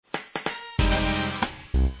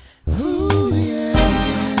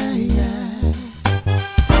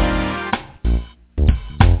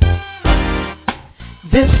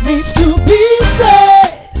This needs to be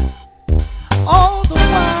said. All the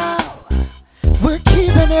while we're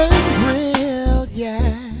keeping it real,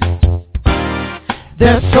 yeah.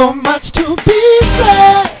 There's so much to be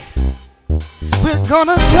said. We're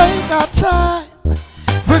gonna take our time.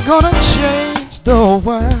 We're gonna change the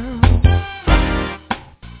world.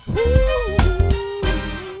 Ooh,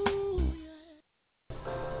 yeah.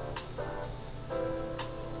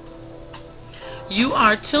 You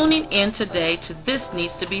are tuning in today to This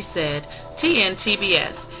Needs to Be Said,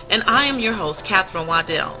 TNTBS, and I am your host, Catherine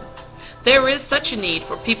Waddell. There is such a need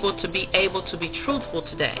for people to be able to be truthful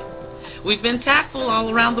today. We've been tactful all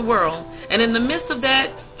around the world, and in the midst of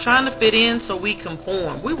that, trying to fit in so we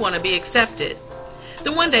conform. We want to be accepted.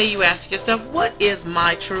 Then one day you ask yourself, what is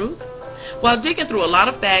my truth? While digging through a lot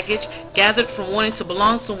of baggage gathered from wanting to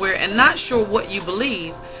belong somewhere and not sure what you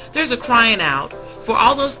believe, there's a crying out for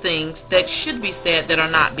all those things that should be said that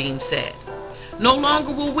are not being said. No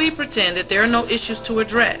longer will we pretend that there are no issues to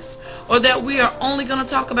address or that we are only going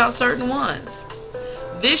to talk about certain ones.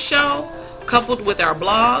 This show, coupled with our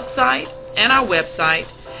blog site and our website,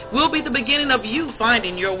 will be the beginning of you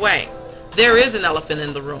finding your way. There is an elephant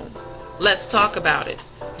in the room. Let's talk about it.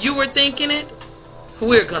 You were thinking it?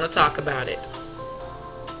 We're going to talk about it.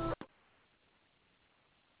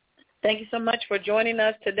 Thank you so much for joining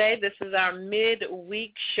us today. This is our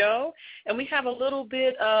midweek show, and we have a little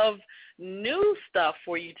bit of new stuff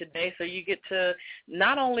for you today, so you get to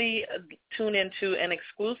not only tune into an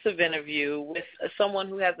exclusive interview with someone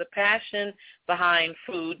who has a passion behind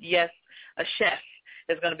food, yes, a chef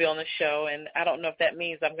is going to be on the show, and I don't know if that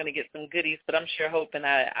means I'm going to get some goodies, but I'm sure hoping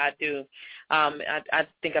I do. I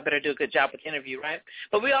think I better do a good job with the interview, right?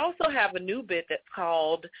 But we also have a new bit that's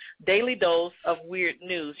called Daily Dose of Weird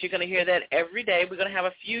News. You're going to hear that every day. We're going to have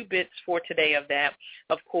a few bits for today of that.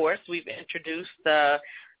 Of course, we've introduced the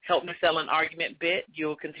Help Me Sell an Argument bit.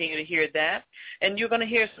 You'll continue to hear that. And you're going to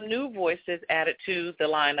hear some new voices added to the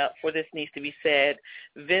lineup for This Needs to Be Said.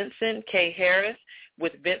 Vincent K. Harris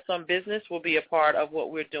with Vince on Business will be a part of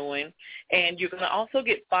what we're doing. And you're going to also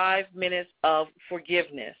get 5 minutes of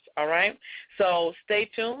forgiveness, all right? So stay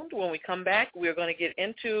tuned. When we come back, we're going to get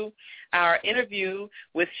into our interview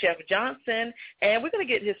with Chef Johnson, and we're going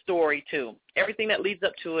to get his story, too, everything that leads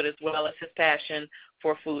up to it, as well as his passion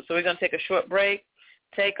for food. So we're going to take a short break.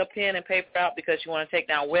 Take a pen and paper out because you want to take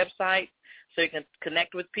down websites so you can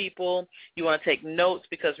connect with people. You want to take notes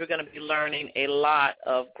because we're going to be learning a lot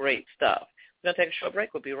of great stuff. We're going to take a short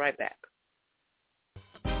break. We'll be right back.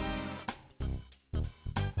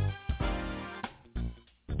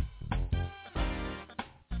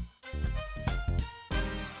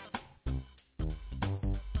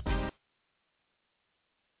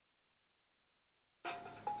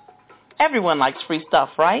 Everyone likes free stuff,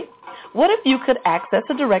 right? What if you could access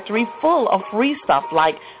a directory full of free stuff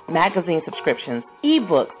like magazine subscriptions,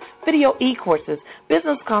 ebooks, video e-courses,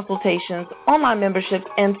 business consultations, online memberships,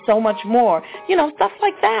 and so much more? You know, stuff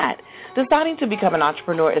like that. Deciding to become an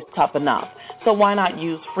entrepreneur is tough enough, so why not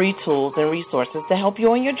use free tools and resources to help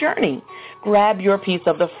you on your journey? Grab your piece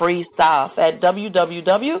of the free stuff at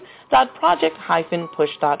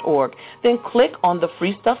www.project-push.org. Then click on the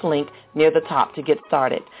free stuff link near the top to get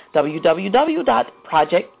started.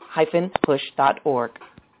 www.project-push.org.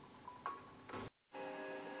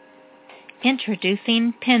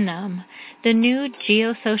 Introducing Pinnum, the new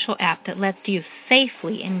geosocial app that lets you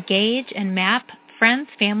safely engage and map friends,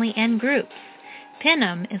 family, and groups.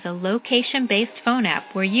 Pinnum is a location-based phone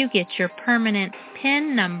app where you get your permanent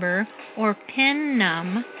PIN number or PIN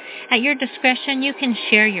num. At your discretion, you can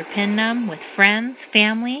share your PIN num with friends,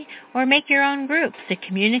 family, or make your own groups to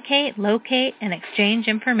communicate, locate, and exchange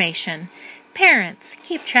information. Parents,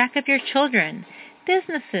 keep track of your children.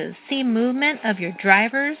 Businesses, see movement of your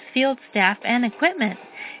drivers, field staff, and equipment.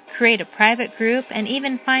 Create a private group and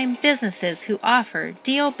even find businesses who offer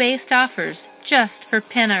deal-based offers just for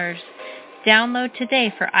pinners. Download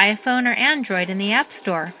today for iPhone or Android in the App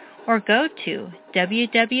Store or go to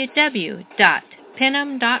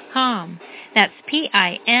www.pinnum.com. That's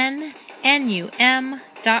PINNUM.com.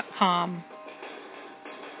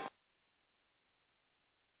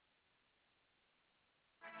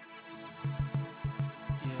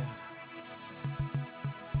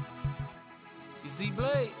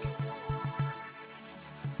 Blake,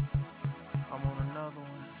 I'm on another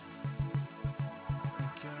one. Hey,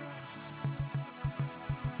 girl.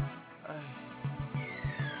 Hey.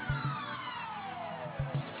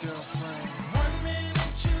 Girlfriend. 1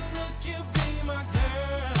 minute you look, you be my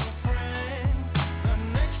girlfriend. The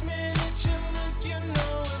next minute you look, you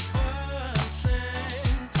know it's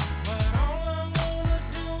fussing. But all I wanna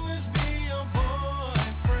do is be your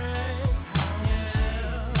boyfriend. Yeah.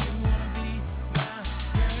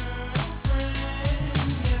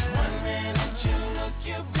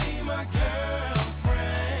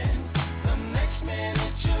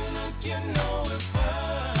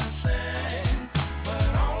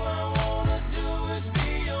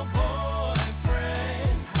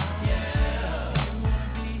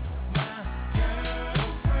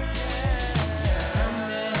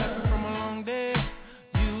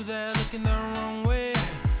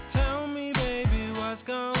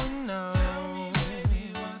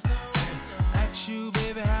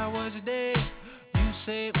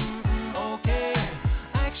 say, okay.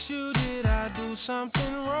 Ask you, did I do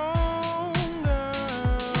something wrong,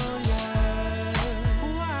 girl?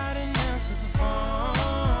 Yeah. Why didn't answer the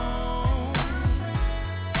phone?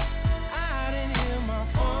 I didn't hear my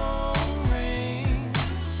phone ring.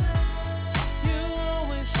 You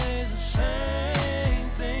always say the same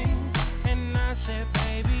thing, and I said,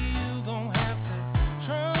 baby, you gon' have to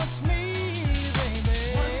trust me, baby.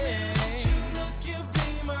 One minute you look, you be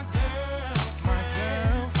my girlfriend. The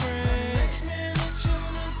next minute you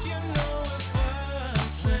look, you know it's fussing.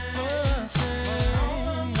 But all I wanna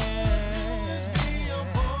do is be your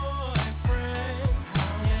boyfriend.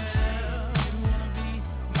 Yeah, you wanna be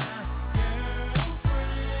my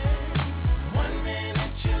girlfriend. One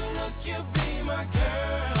minute you look, you be my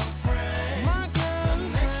girlfriend. The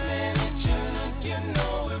next minute you look, you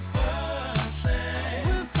know we're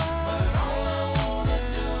fussing. But all I wanna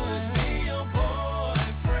do is be your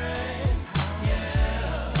boyfriend.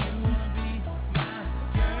 Yeah, you wanna be my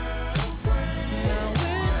girlfriend. Now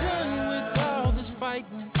we're done with all this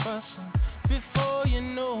fighting and fussing. Before you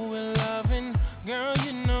know we're loving, girl,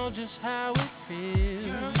 you know just how it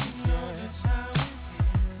feels.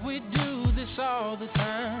 We do this all the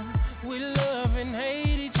time. We love and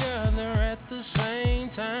hate each other at the same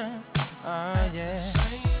time. Ah, yeah.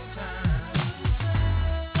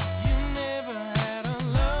 You never had a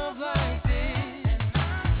love like this.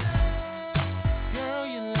 Girl,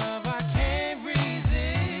 your love I can't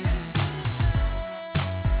resist.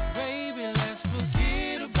 Baby, let's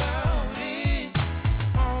forget about it.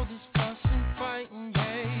 All this fussing, fighting,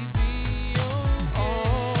 baby, okay.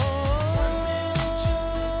 One minute you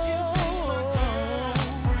look, you be my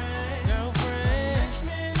girlfriend. Next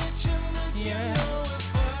minute you look, you know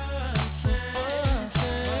it's fussing.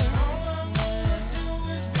 But all I wanna do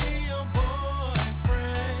is be your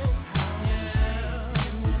boyfriend. Yeah,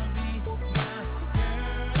 you wanna be my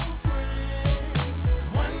girlfriend.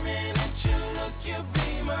 One minute you look, you be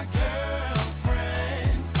my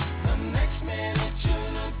girlfriend. The next minute you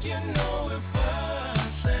look, you know we're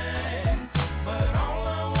fussing. But all I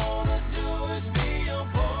wanna do is be your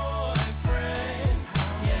boyfriend.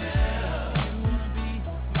 Yeah, you wanna be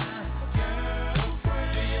my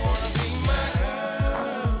girlfriend. Do you wanna be my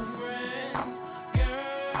girlfriend?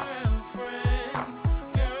 Girlfriend,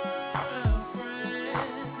 girlfriend.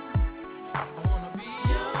 I wanna be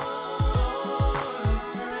your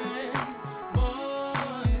boyfriend, boyfriend,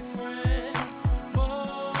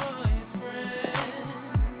 boyfriend.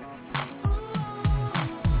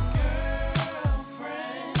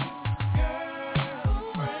 Girlfriend,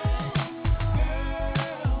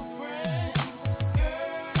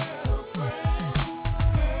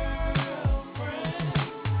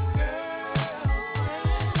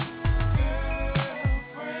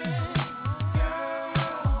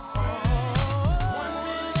 one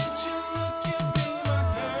minute you look, you be my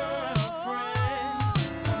girlfriend.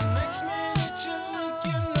 The next minute you look,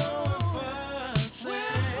 you know we're fussing.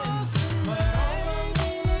 But all I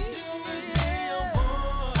wanna do is be your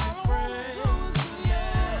boyfriend.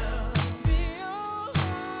 Yeah, be your.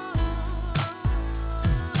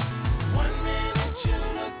 One minute you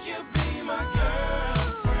look, you be my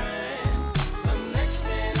girlfriend. The next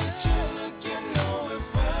minute you look, you know we're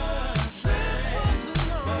fussing.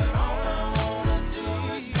 But all I wanna do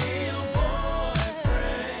is be your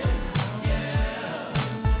boyfriend. Yeah,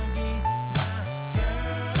 you wanna be my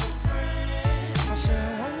girlfriend. I said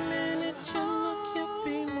one minute you look, you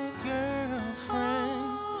be my girlfriend.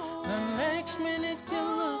 The next minute you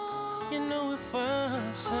look, you know we're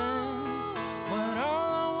fussing. But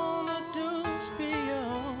all I wanna do is be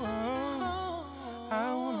yours. I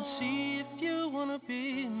wanna see if you wanna be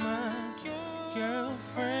my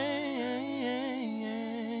girlfriend.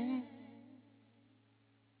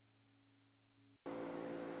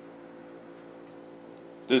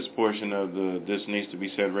 This portion of the This Needs to Be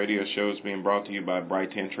Said radio show is being brought to you by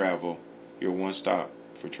Bright 10 Travel, your one stop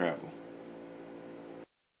for travel.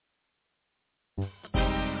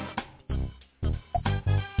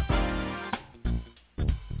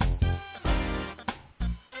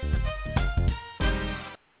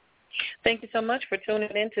 Thank you so much for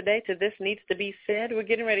tuning in today to This Needs to Be Said. We're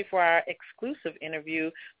getting ready for our exclusive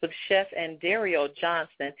interview with Chef Dario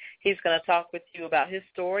Johnston. He's going to talk with you about his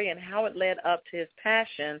story and how it led up to his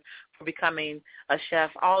passion for becoming a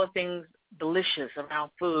chef, all the things delicious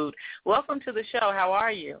around food. Welcome to the show. How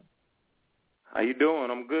are you? How you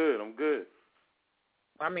doing? I'm good.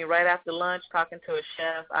 I mean, right after lunch, talking to a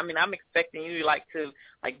chef. I mean, I'm expecting you to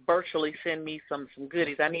virtually send me some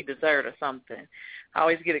goodies. I need dessert or something. I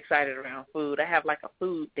always get excited around food. I have like a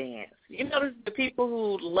food dance. You notice the people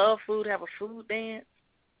who love food have a food dance?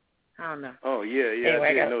 I don't know. Oh, yeah, Anyway,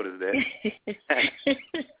 I did notice that.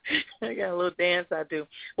 I got a little dance I do.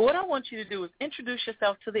 But what I want you to do is introduce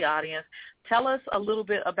yourself to the audience. Tell us a little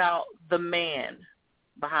bit about the man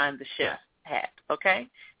behind the chef hat, okay?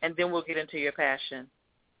 And then we'll get into your passion.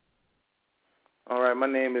 All right, my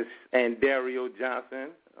name is Andario Johnson.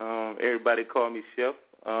 Everybody call me Chef.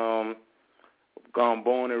 Born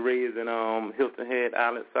and raised in Hilton Head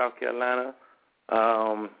Island, South Carolina.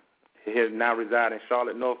 Here now reside in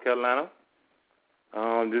Charlotte, North Carolina.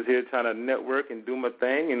 Just here trying to network and do my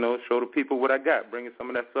thing, show the people what I got, bringing some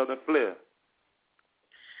of that Southern flair.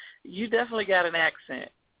 You definitely got an accent.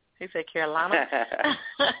 He said Carolina. Yeah,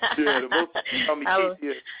 the most people call me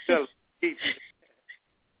Keith.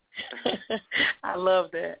 I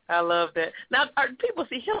love that. Now, people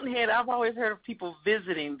see Hilton Head. I've always heard of people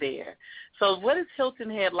visiting there. So what is Hilton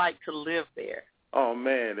Head like to live there? Oh,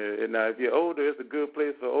 man. Now, if you're older, it's a good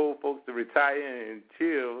place for old folks to retire and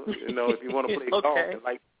chill, if you want to play golf.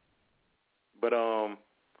 But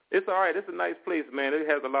it's all right. It's a nice place, man. It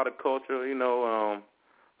has a lot of culture, a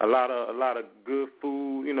lot of good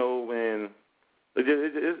food, and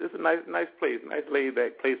it's a nice place, nice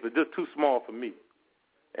laid-back place, but just too small for me.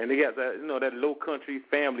 And they got that, that low country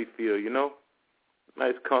family feel,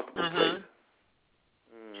 nice, comfortable place.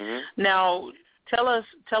 Mm-hmm. Now, tell us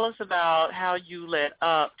about how you led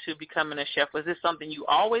up to becoming a chef. Was this something you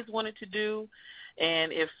always wanted to do?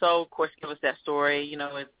 And if so, of course, give us that story.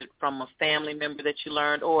 Is it from a family member that you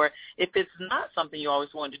learned? Or if it's not something you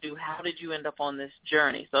always wanted to do, how did you end up on this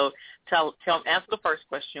journey? So answer the first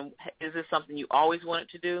question. Is this something you always wanted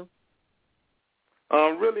to do?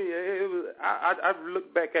 Really, it was. I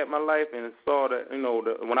looked back at my life and saw that,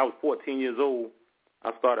 when I was 14 years old, I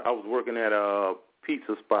was working at a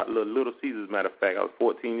pizza spot, Little Caesars, matter of fact. I was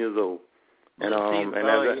 14 years old. And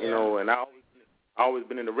and I always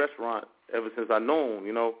been in the restaurant ever since I known,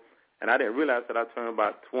 and I didn't realize that I turned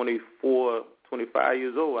about 24, 25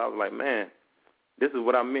 years old. I was like, man, this is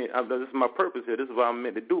what I meant. This is my purpose here. This is what I'm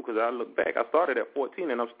meant to do, because I look back. I started at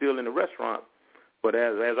 14, and I'm still in the restaurant. But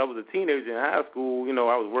as I was a teenager in high school,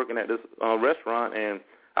 I was working at this restaurant, and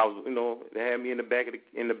I was, they had me in the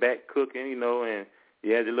back cooking, and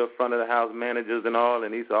you had your little front of the house managers and all,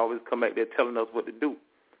 and he used to always come back there telling us what to do.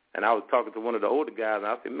 And I was talking to one of the older guys, and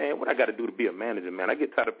I said, man, what I got to do to be a manager, man? I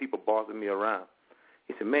get tired of people bossing me around.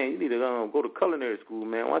 He said, man, you need to go to culinary school,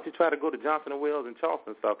 man. Why don't you try to go to Johnson & Wales in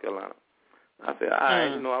Charleston, South Carolina? I said, all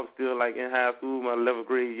right, I was still in high school, my 11th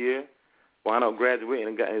grade year. Why not graduate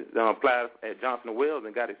and applied at Johnson & Wales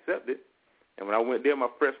and got accepted. And when I went there my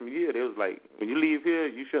freshman year, they was like, when you leave here,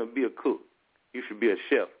 you shouldn't be a cook. You should be a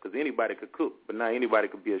chef, because anybody could cook, but not anybody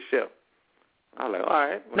could be a chef. I was like, all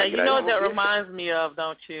right. Now, you know what that reminds me of,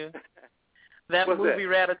 don't you? That What's movie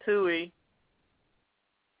that? Ratatouille.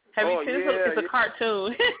 Have you seen it? It's a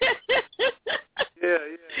cartoon. Yeah.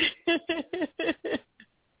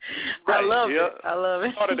 I love it. I love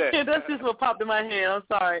it. Thought of that. That's just what popped in my head. I'm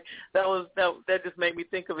sorry. That just made me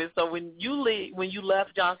think of it. So when you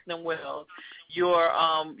left Johnson & Wales, your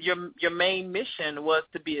main mission was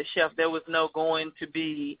to be a chef. There was no going to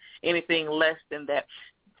be anything less than that.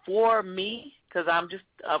 For me, because I'm just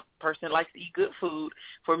a person that likes to eat good food,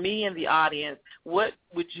 for me and the audience, what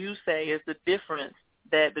would you say is the difference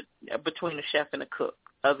between a chef and a cook?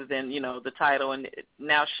 Other than, the title, and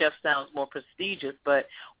now chef sounds more prestigious, but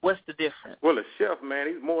what's the difference? Well, a chef, man,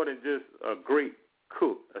 he's more than just a great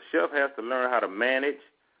cook. A chef has to learn how to manage,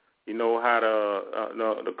 how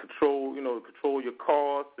to control, control your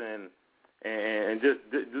costs and just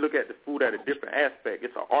look at the food at a different aspect.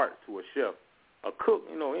 It's an art to a chef. A cook,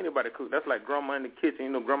 anybody cook. That's like grandma in the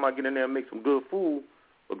kitchen. Grandma get in there and make some good food,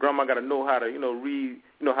 but grandma got to know how to, read,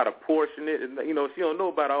 how to portion it. And, she don't know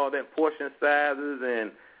about all that portion sizes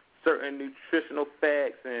and certain nutritional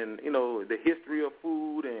facts and, the history of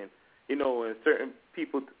food and, and certain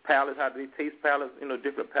people's palates, how they taste palates,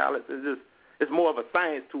 different palates. It's more of a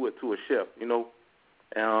science to it, to a chef,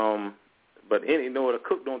 But, the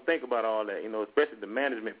cook don't think about all that, especially the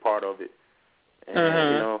management part of it.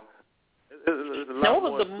 And, there's a lot now,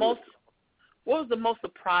 more. What was the most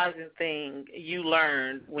surprising thing you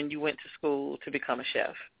learned when you went to school to become a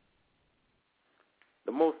chef?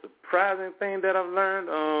 The most surprising thing that I've learned,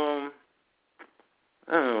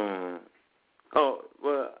 I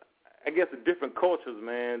guess the different cultures,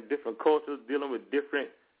 man. Different cultures, dealing with different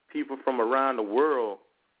people from around the world,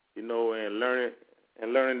 and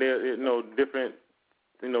learning their, different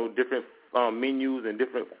menus and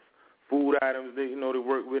different food items they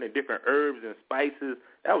work with, and different herbs and spices.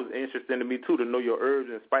 That was interesting to me too, to know your herbs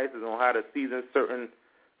and spices on how to season certain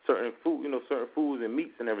food, certain foods and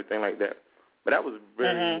meats and everything like that. But that was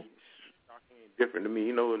very shocking and different to me.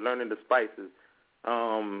 You know, learning the spices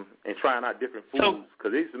and trying out different foods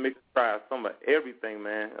because they used to make me try some of everything,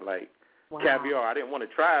 man. Like caviar, I didn't want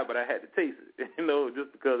to try it, but I had to taste it. You know,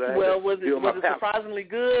 just because I had to was it surprisingly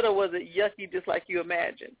good, or was it yucky just like you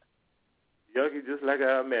imagined? Yucky, just like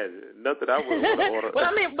I imagined. Nothing I wouldn't want to order. But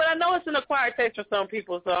I know it's an acquired taste for some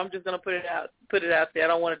people, so I'm just gonna put it out there. I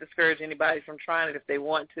don't want to discourage anybody from trying it if they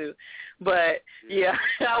want to. But yeah,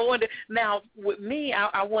 I wonder. Now with me,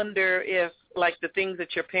 I wonder if like the things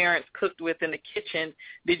that your parents cooked with in the kitchen,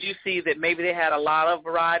 did you see that maybe they had a lot of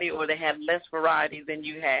variety or they had less variety than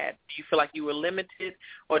you had? Do you feel like you were limited,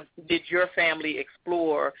 or did your family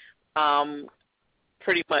explore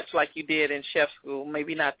pretty much like you did in chef school?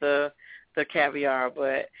 Maybe not the caviar,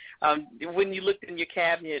 but when you looked in your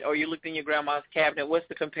cabinet or you looked in your grandma's cabinet, what's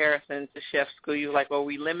the comparison to chef school? You were like, were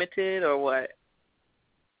we limited or what?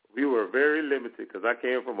 We were very limited because I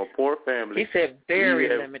came from a poor family. He said very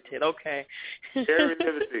limited. Okay. Very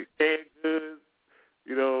limited. Canned goods,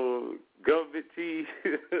 you know, government cheese.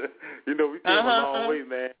 You know, we came a long way,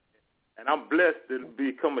 man. And I'm blessed to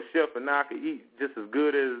become a chef, and now I can eat just as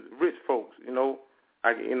good as rich folks, you know.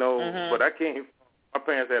 But I can't. My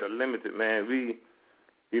parents had a limited, man. We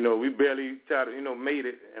barely tried to, made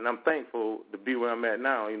it, and I'm thankful to be where I'm at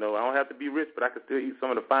now. You know, I don't have to be rich, but I can still eat some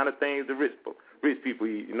of the finer things the rich people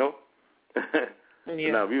eat, you know.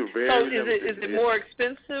 Yeah. No, we were very limited. Is it more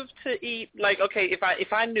expensive to eat? Like, okay,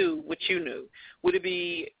 if I knew what you knew, would it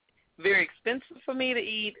be very expensive for me to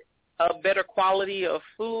eat a better quality of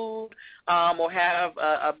food, or have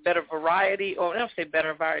a better variety, or I don't say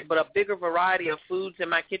better variety, but a bigger variety of foods in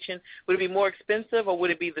my kitchen? Would it be more expensive, or would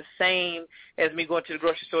it be the same as me going to the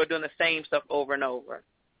grocery store doing the same stuff over and over?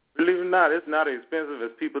 Believe it or not, it's not as expensive as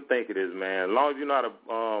people think it is, man. As long as you know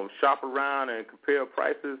how to shop around and compare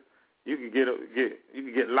prices, you can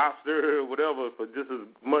get lobster or whatever for just as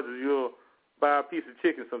much as you'll buy a piece of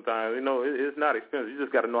chicken sometimes. You know, it's not expensive. You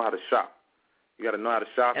just got to know how to shop. You got to know how to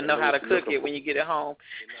shop and know how to cook it when you get it home.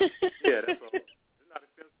 Yeah, that's all. It's not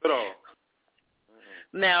expensive at all.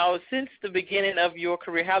 Now, since the beginning of your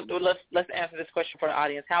career, let's answer this question for the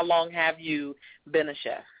audience. How long have you been a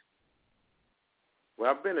chef? Well,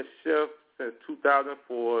 I've been a chef since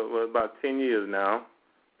 2004. Well, about 10 years now.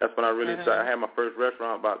 That's when I really started. I had my first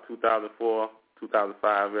restaurant about 2004,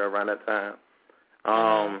 2005, around that time.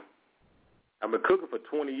 I've been cooking for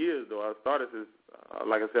 20 years, though. I started since,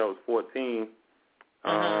 like I said, I was 14.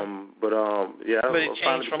 But it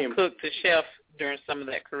changed from cook to chef during some of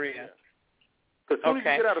that career. Because as soon as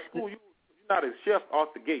you get out of school, you're not a chef off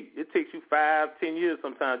the gate. It takes you 5-10 years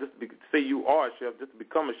sometimes just to say you are a chef, just to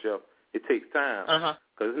become a chef. It takes time.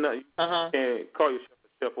 Because you can't call yourself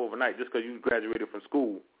a chef overnight just because you graduated from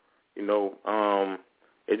school. You know,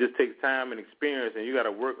 it just takes time and experience, and you got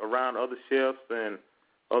to work around other chefs and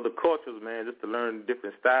other cultures, man, just to learn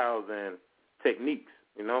different styles and techniques,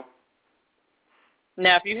 you know.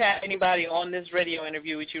 Now, if you have anybody on this radio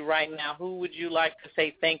interview with you right now, who would you like to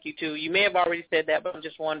say thank you to? You may have already said that, but I'm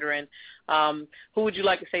just wondering, who would you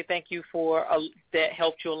like to say thank you for that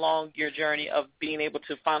helped you along your journey of being able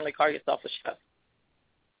to finally call yourself a chef?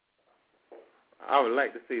 I would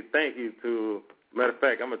like to say thank you to, matter of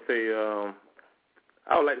fact, I'm going to say,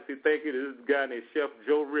 I would like to say thank you to this guy named Chef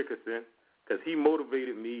Joe Rickerson, because he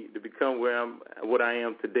motivated me to become what I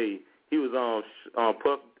am today. He was on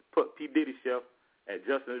P. Diddy Chef at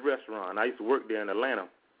Justin's Restaurant. I used to work there in Atlanta.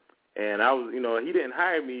 And I was, he didn't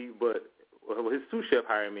hire me, but his sous chef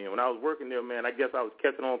hired me. And when I was working there, man, I guess I was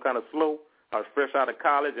catching on kind of slow. I was fresh out of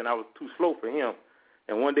college, and I was too slow for him.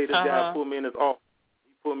 And one day this guy pulled me in his office.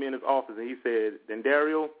 He pulled me in his office, and he said,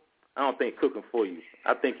 Dario, I don't think cooking for you.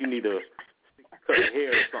 I think you need to cut your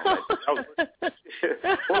hair or something like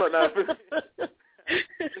that. Hold on now.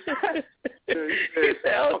 He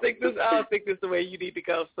said, I don't think this is the way you need to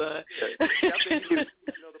go, son. I think you need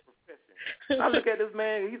another profession. I look at this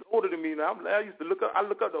man, he's older than me now. I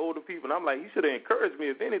look up to older people, and I'm like, he should have encouraged me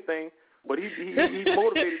if anything, but he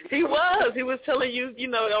motivated me. He was telling you,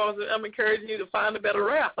 I'm encouraging you to find a better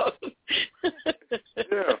route.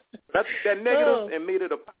 Yeah. But I took that negative and made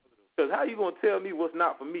it a positive. Because how you going to tell me what's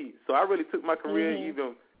not for me? So I really took my career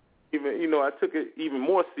even I took it even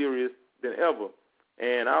more serious than ever.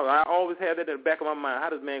 And I always had that in the back of my mind. How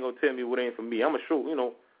this man going to tell me what ain't for me? I'm going to show,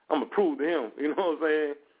 I'm going to prove to him. You know what I'm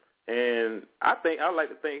saying? And I like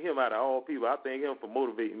to thank him out of all people. I thank him for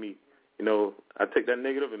motivating me. I take that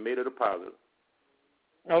negative and made it a positive.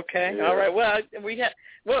 Okay. Yeah. All right. Well,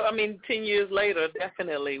 10 years later,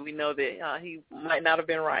 definitely we know that he might not have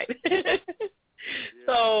been right.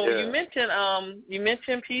 So you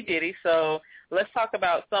mentioned P. Diddy. So let's talk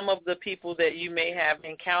about some of the people that you may have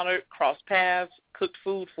encountered, crossed paths, cooked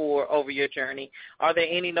food for over your journey. Are there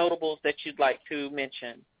any notables that you'd like to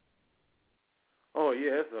mention? Oh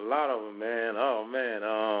yeah, it's a lot of them, man. Oh man,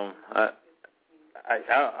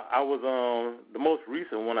 I was the most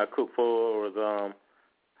recent one I cooked for was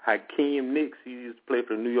Hakeem Nicks. He used to play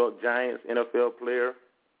for the New York Giants, NFL player.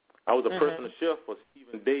 I was a personal chef for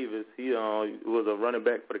Stephen Davis. He was a running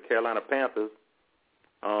back for the Carolina Panthers.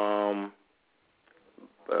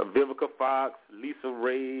 Vivica Fox, Lisa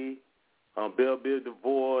Ray, Belle Biv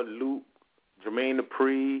DeVore, Luke, Jermaine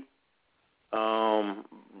Dupri,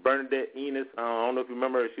 Bernadette Enos. I don't know if you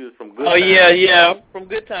remember her. She was from Good Times. Oh, yeah, from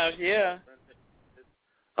Good Times, yeah.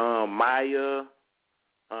 Maya,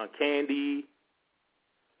 Candy,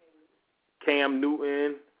 Cam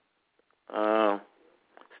Newton,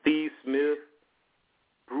 Steve Smith,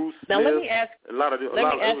 Bruce Smith. Now let me ask a lot of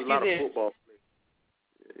football.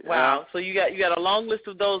 Wow. So you got a long list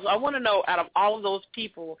of those. I want to know, out of all of those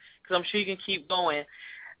people, because I'm sure you can keep going,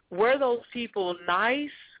 were those people nice?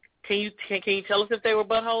 Can you tell us if they were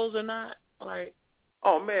buttholes or not? Like,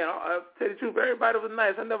 oh man, I'll tell you the truth. Everybody was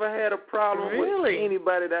nice. I never had a problem with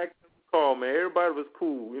anybody that I could call. Man, everybody was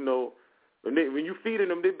cool. You know, when you feeding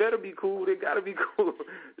them, they better be cool. They gotta be cool.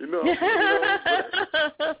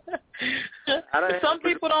 Some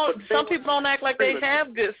people don't act like they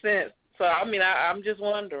have good sense. So I mean, I'm just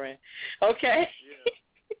wondering. Okay.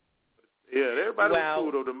 Yeah, everybody was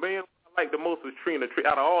cool though. The man I liked the most was Trina.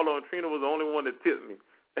 Out of all of them, Trina was the only one that tipped me.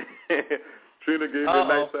 Trina gave me a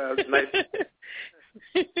nice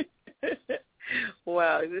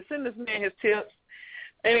Wow, send this man his tips.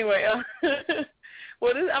 Anyway,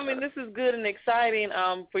 well, this is good and exciting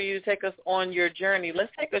for you to take us on your journey.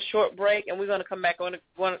 Let's take a short break, and we're going to come back. We're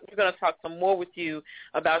going to talk some more with you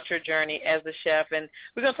about your journey as a chef, and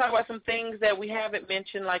we're going to talk about some things that we haven't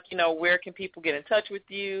mentioned, like, where can people get in touch with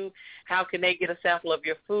you? How can they get a sample of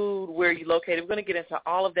your food? Where are you located? We're going to get into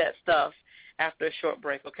all of that stuff after a short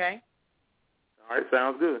break, okay? All right,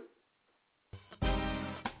 sounds good.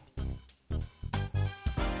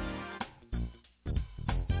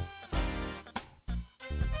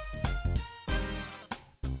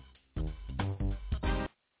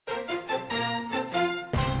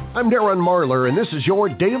 I'm Darren Marlar, and this is your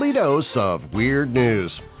daily dose of weird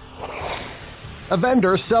news. A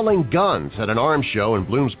vendor selling guns at an arms show in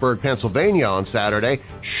Bloomsburg, Pennsylvania on Saturday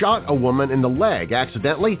shot a woman in the leg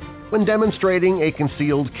accidentally when demonstrating a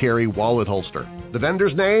concealed carry wallet holster. The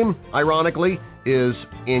vendor's name, ironically, is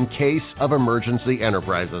In Case of Emergency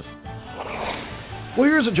Enterprises. Well,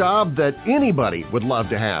 here's a job that anybody would love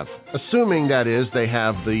to have, assuming, that is, they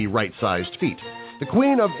have the right-sized feet. The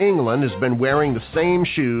Queen of England has been wearing the same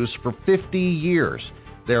shoes for 50 years.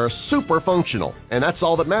 They're super functional, and that's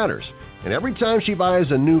all that matters. And every time she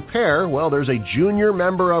buys a new pair, well, there's a junior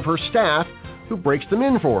member of her staff who breaks them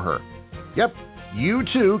in for her. Yep, you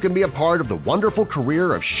too can be a part of the wonderful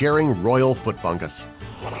career of sharing royal foot fungus.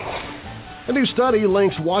 A new study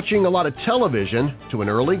links watching a lot of television to an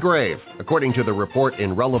early grave. According to the report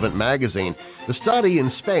in Relevant magazine, the study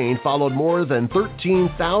in Spain followed more than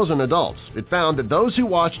 13,000 adults. It found that those who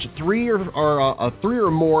watched three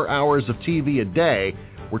or more hours of TV a day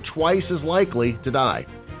were twice as likely to die.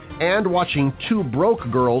 And watching two broke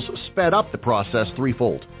girls sped up the process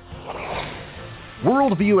threefold.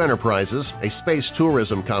 Worldview Enterprises, a space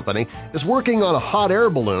tourism company, is working on a hot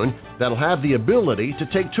air balloon that'll have the ability to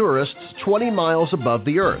take tourists 20 miles above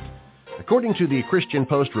the Earth. According to the Christian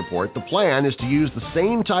Post report, the plan is to use the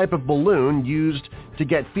same type of balloon used to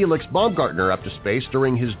get Felix Baumgartner up to space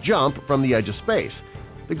during his jump from the edge of space.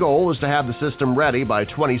 The goal is to have the system ready by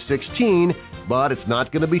 2016, but it's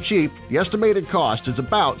not going to be cheap. The estimated cost is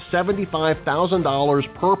about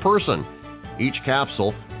 $75,000 per person. Each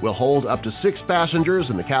capsule will hold up to 6 passengers,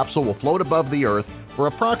 and the capsule will float above the Earth for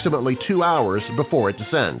approximately 2 hours before it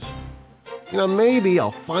descends. Maybe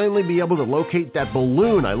I'll finally be able to locate that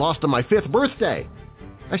balloon I lost on my 5th birthday.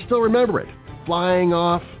 I still remember it, flying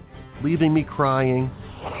off, leaving me crying.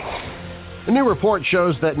 A new report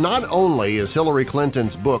shows that not only is Hillary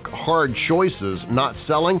Clinton's book Hard Choices not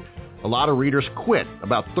selling, a lot of readers quit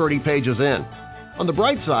about 30 pages in. On the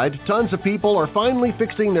bright side, tons of people are finally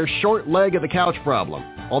fixing their short leg of the couch problem.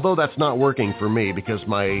 Although that's not working for me because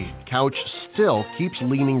my couch still keeps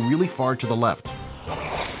leaning really far to the left.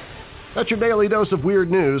 That's your Daily Dose of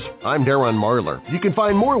Weird News. I'm Darren Marlar. You can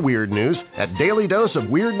find more weird news at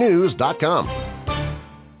dailydoseofweirdnews.com.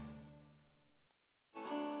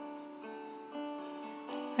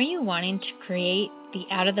 Are you wanting to create the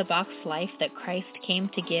out-of-the-box life that Christ came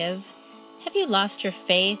to give? Have you lost your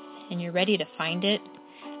faith and you're ready to find it?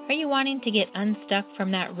 Are you wanting to get unstuck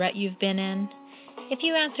from that rut you've been in? If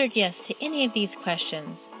you answered yes to any of these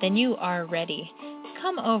questions, then you are ready.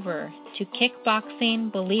 come over to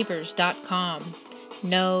kickboxingbelievers.com.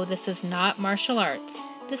 No, this is not martial arts.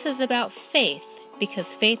 This is about faith, because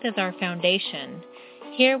faith is our foundation.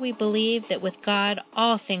 Here we believe that with God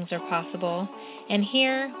all things are possible, and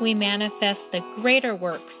here we manifest the greater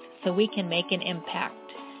works so we can make an impact.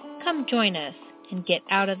 Come join us and get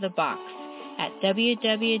out of the box at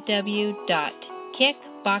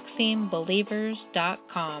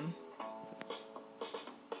www.kickboxingbelievers.com.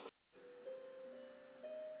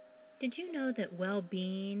 Did you know that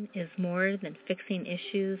well-being is more than fixing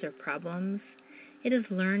issues or problems? It is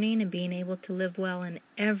learning and being able to live well in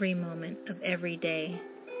every moment of every day.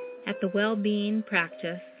 At the Well-Being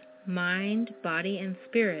Practice, mind, body, and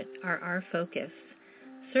spirit are our focus.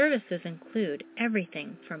 Services include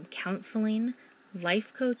everything from counseling, life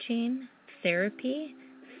coaching, therapy,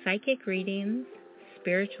 psychic readings,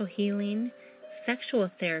 spiritual healing, sexual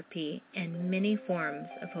therapy, and many forms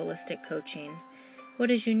of holistic coaching. What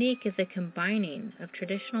is unique is a combining of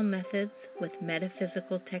traditional methods with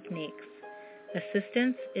metaphysical techniques.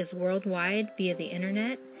 Assistance is worldwide via the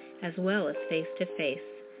internet as well as face-to-face.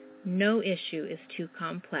 No issue is too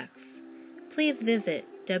complex. Please visit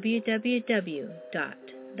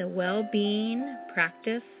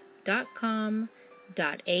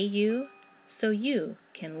www.thewellbeingpractice.com.au so you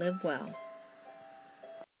can live well.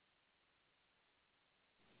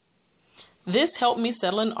 This Help Me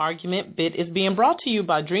Settle an Argument bit is being brought to you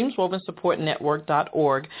by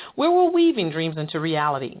DreamsWovenSupportNetwork.org, where we're weaving dreams into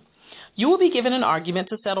reality. You will be given an argument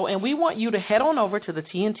to settle, and we want you to head on over to the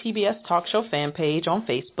TNTBS Talk Show fan page on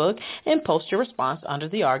Facebook and post your response under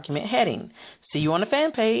the argument heading. See you on the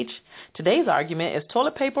fan page. Today's argument is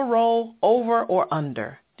toilet paper roll over or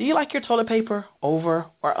under. Do you like your toilet paper over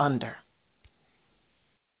or under?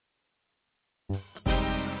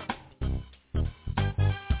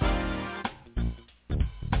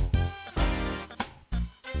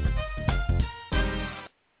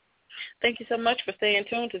 Thank you so much for staying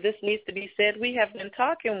tuned to This Needs to Be Said. We have been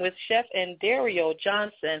talking with Chef Dario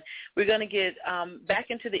Johnson. We're going to get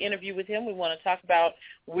back into the interview with him. We want to talk about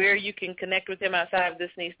where you can connect with him outside of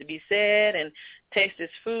This Needs to Be Said and taste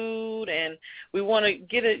his food. And we want to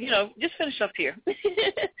get it, just finish up here.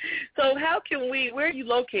 So where are you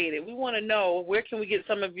located? We want to know where can we get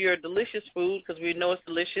some of your delicious food, because we know it's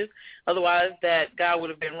delicious. Otherwise, that guy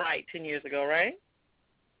would have been right 10 years ago, right?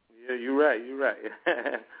 Yeah, you're right.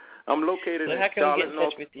 I'm located in Charlotte,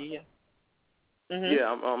 North Carolina.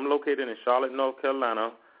 Yeah, I'm located in Charlotte, North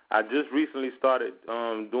Carolina. I just recently started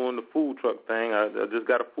doing the food truck thing. I just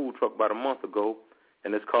got a food truck about a month ago,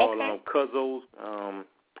 and it's called Cuzzo's.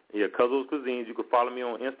 Cuzzo's Cuisines. You can follow me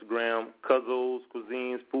on Instagram, Cuzzo's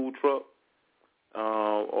Cuisines Food Truck,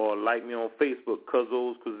 or like me on Facebook,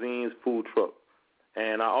 Cuzzo's Cuisines Food Truck.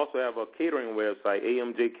 And I also have a catering website,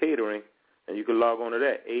 AMJ Catering, and you can log on to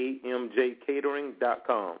that,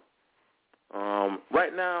 amjcatering.com.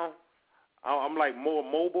 Right now, I'm like more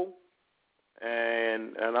mobile,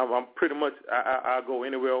 and I'm pretty much I go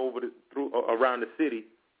anywhere around the city.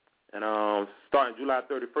 And starting July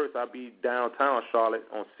 31st, I'll be downtown Charlotte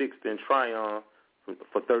on 6th and Tryon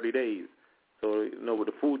for 30 days. So with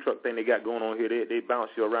the food truck thing they got going on here, they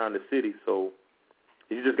bounce you around the city. So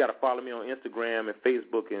you just got to follow me on Instagram and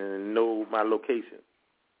Facebook and know my location.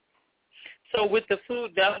 So with the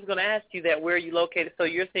food, I was going to ask you that, where are you located? So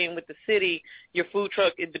you're saying with the city, your food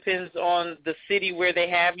truck, it depends on the city where they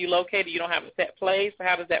have you located? You don't have a set place? Or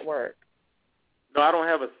how does that work? No, I don't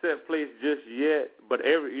have a set place just yet, but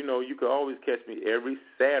you can always catch me every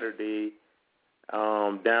Saturday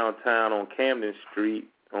downtown on Camden Street,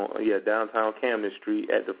 downtown Camden Street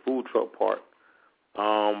at the food truck park.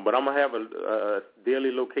 But I'm going to have a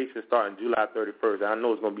daily location starting July 31st. I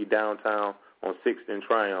know it's going to be downtown on 6th and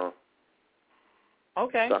Tryon.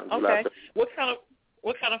 Okay. What kind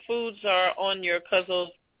of foods are on your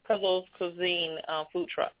Cuzzo's Cuisine food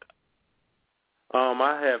truck?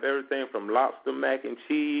 I have everything from lobster mac and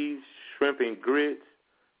cheese, shrimp and grits,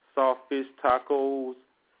 soft fish tacos,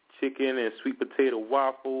 chicken and sweet potato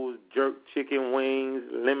waffles, jerk chicken wings,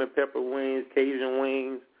 lemon pepper wings, Cajun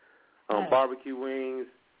wings, barbecue wings,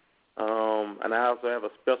 and I also have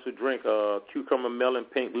a special drink, cucumber melon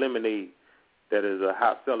pink lemonade, that is a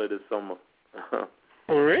hot seller this summer.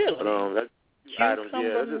 Really?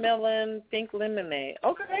 Cucumber melon pink lemonade.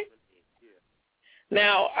 Okay.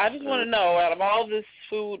 Now, I just want to know, out of all this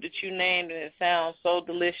food that you named, and it sounds so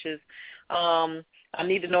delicious, I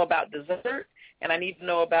need to know about dessert, and I need to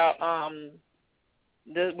know about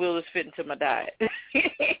will this fit into my diet? I'm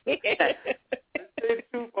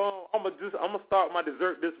gonna start my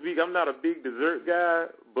dessert this week. I'm not a big dessert guy,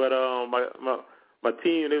 but my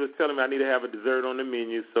team, they was telling me I need to have a dessert on the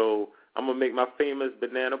menu, so I'm gonna make my famous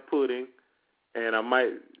banana pudding, and I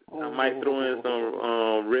might throw in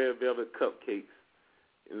some red velvet cupcakes.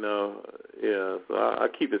 So I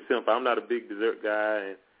keep it simple. I'm not a big dessert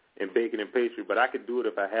guy and baking and pastry, but I could do it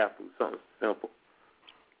if I have to. Something simple.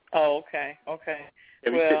 Oh, okay.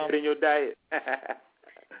 Have you fit it in your diet?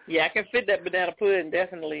 Yeah, I can fit that banana pudding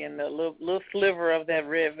definitely in the little sliver of that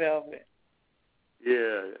red velvet.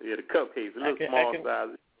 Yeah, the cupcakes, a little small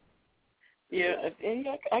size. Yeah,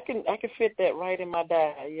 I can fit that right in my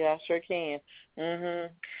diet. Yeah, I sure can.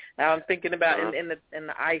 Now I'm thinking about in the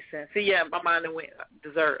icing. See, yeah, my mind went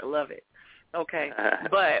dessert. I love it. Okay,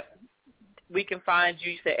 but we can find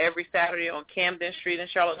you. You said every Saturday on Camden Street in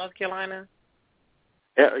Charlotte, North Carolina.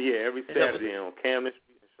 Yeah, every Saturday on Camden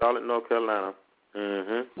Street in Charlotte, North Carolina.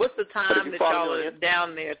 What's the time that y'all are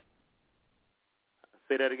down there?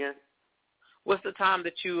 Say that again. What's the time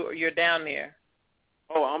that you're down there?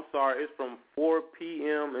 Oh, I'm sorry. It's from 4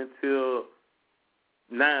 p.m. until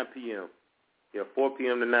 9 p.m. Yeah, 4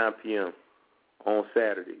 p.m. to 9 p.m. on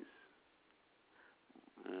Saturdays.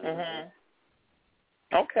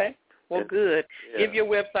 Okay. Well, good. Yeah. Give your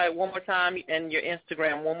website one more time and your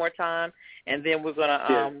Instagram one more time, and then we're going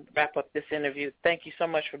to wrap up this interview. Thank you so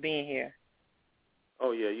much for being here.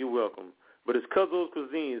 Oh, yeah, you're welcome. But it's Cuzzo's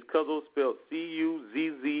Cuisines. Cuzzo spelled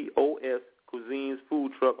Cuzzos Cuisines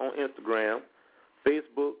Food Truck on Instagram.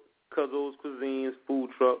 Facebook, Cuzzo's Cuisines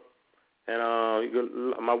Food Truck. And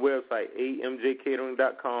my website,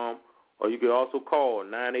 amjcatering.com. Or you can also call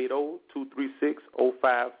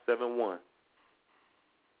 980-236-0571.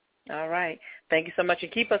 All right. Thank you so much.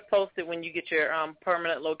 And keep us posted when you get your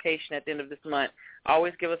permanent location at the end of this month.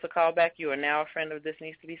 Always give us a call back. You are now a friend of This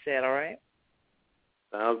Needs to Be Said, all right?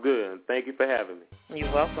 Sounds good. And thank you for having me.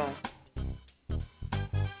 You're welcome.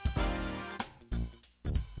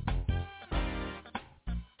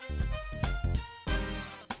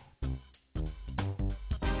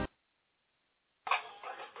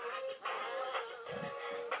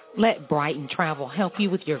 Let Brighton Travel help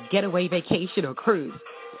you with your getaway vacation or cruise.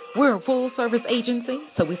 We're a full-service agency,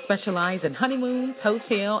 so we specialize in honeymoons,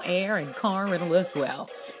 hotel, air, and car rental as well.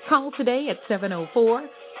 Call today at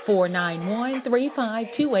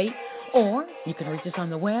 704-491-3528, or you can reach us on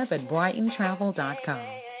the web at brightontravel.com.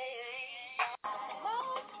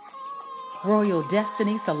 Royal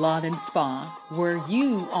Destiny Salon and Spa, where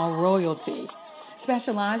you are royalty,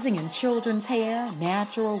 specializing in children's hair,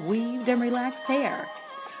 natural, weaved, and relaxed hair.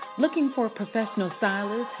 Looking for a professional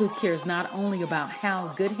stylist who cares not only about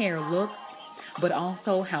how good hair looks, but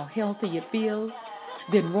also how healthy it feels?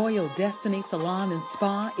 Then Royal Destiny Salon and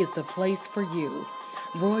Spa is the place for you.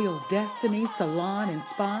 Royal Destiny Salon and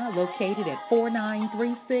Spa, located at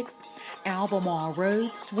 4936 Albemarle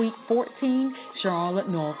Road, Suite 14, Charlotte,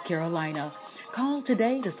 North Carolina. Call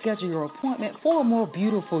today to schedule your appointment for a more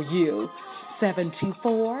beautiful you.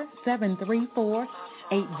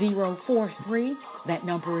 724-734-8043. That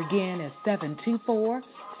number again is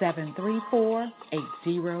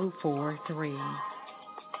 724-734-8043.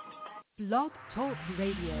 Blog Talk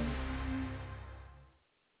Radio.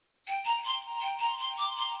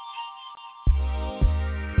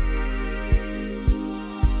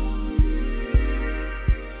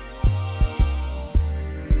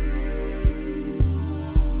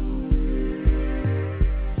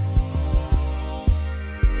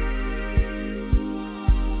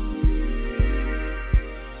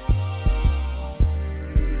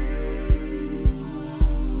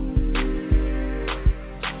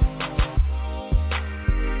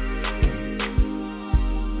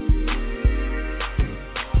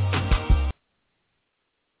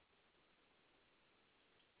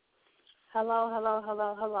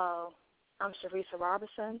 Hello. I'm Sharisa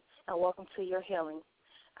Robertson, and welcome to Your Healing.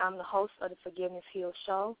 I'm the host of the Forgiveness Heal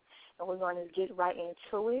Show, and we're going to get right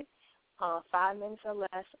into it. 5 minutes or less,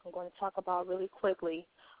 I'm going to talk about really quickly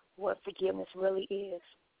what forgiveness really is.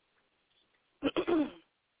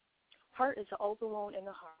 Hurt is an open wound in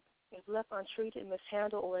the heart. If left untreated,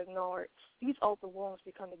 mishandled, or ignored, these open wounds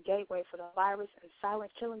become the gateway for the virus and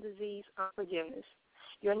silent killing disease, unforgiveness.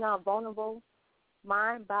 You're now vulnerable.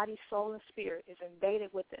 Mind, body, soul, and spirit is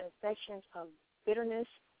invaded with the infections of bitterness,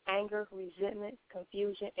 anger, resentment,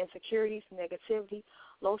 confusion, insecurities, negativity,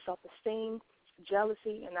 low self-esteem,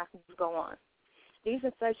 jealousy, and I can just go on. These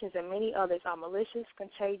infections and many others are malicious,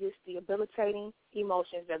 contagious, debilitating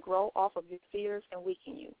emotions that grow off of your fears and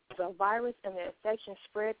weaken you. As the virus and the infection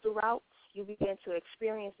spread throughout, you begin to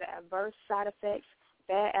experience the adverse side effects,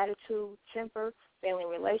 bad attitude, temper, failing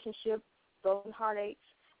relationship, broken heartaches,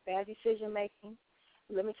 bad decision-making,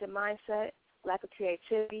 limited mindset, lack of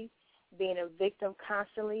creativity, being a victim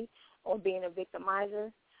constantly or being a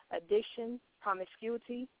victimizer, addiction,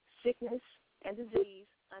 promiscuity, sickness and disease,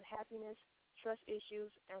 unhappiness, trust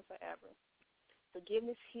issues, and forever.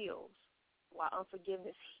 Forgiveness heals, while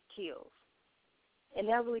unforgiveness kills. And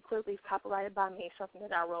that really quickly is copyrighted by me, something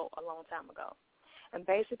that I wrote a long time ago. And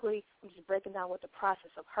basically, I'm just breaking down what the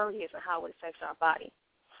process of hurt is and how it affects our body.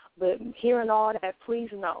 But hearing all that, please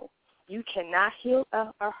know, you cannot heal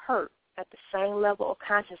a hurt at the same level of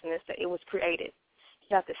consciousness that it was created.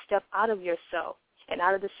 You have to step out of yourself and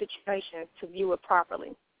out of the situation to view it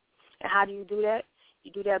properly. And how do you do that?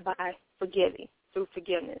 You do that by forgiving, through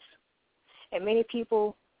forgiveness. And many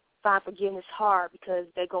people find forgiveness hard because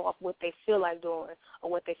they go off what they feel like doing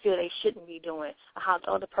or what they feel they shouldn't be doing or how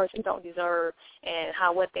the other person don't deserve and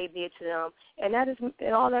how what they did to them.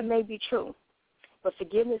 And all that may be true. But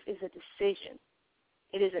forgiveness is a decision.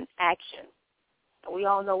 It is an action. And we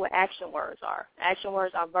all know what action words are. Action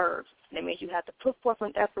words are verbs. And that means you have to put forth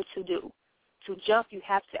an effort to do. To jump, you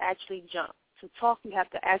have to actually jump. To talk, you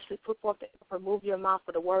have to actually put forth the effort, move your mouth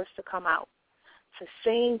for the words to come out. To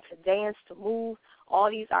sing, to dance, to move,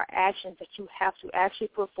 all these are actions that you have to actually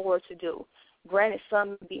put forward to do. Granted,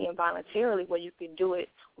 some may be involuntarily where you can do it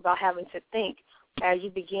without having to think. As you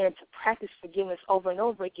begin to practice forgiveness over and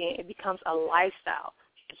over again, it becomes a lifestyle.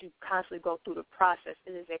 As you constantly go through the process,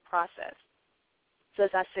 it is a process. So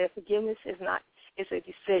as I said, forgiveness is not, it's a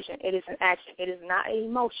decision. It is an action. It is not an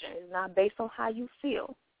emotion. It is not based on how you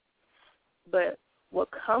feel. But what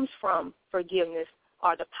comes from forgiveness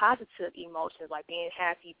are the positive emotions like being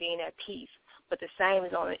happy, being at peace. But the same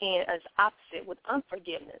is on the end as opposite with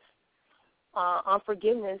unforgiveness.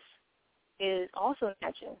 Unforgiveness is also an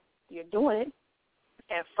action. You're doing it,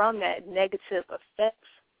 and from that, negative effects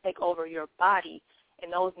take over your body,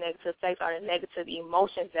 and those negative effects are the negative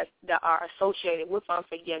emotions that are associated with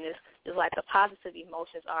unforgiveness, just like the positive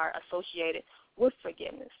emotions are associated with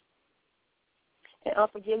forgiveness. And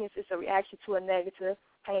unforgiveness is a reaction to a negative,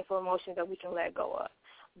 painful emotion that we can let go of.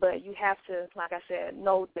 But you have to, like I said,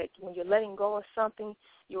 know that when you're letting go of something,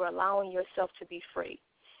 you're allowing yourself to be free.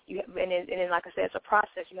 And then, like I said, it's a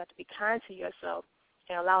process. You have to be kind to yourself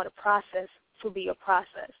and allow the process to be a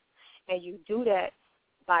process. And you do that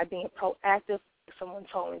by being proactive. Someone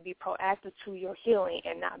told me, be proactive to your healing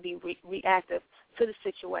and not be reactive to the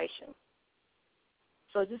situation.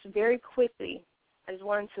 So just very quickly, I just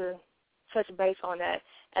wanted to touch base on that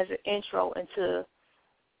as an intro into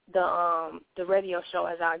the radio show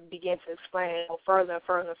as I begin to explain it further and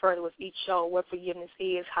further and further with each show what forgiveness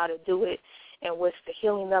is, how to do it, and what's the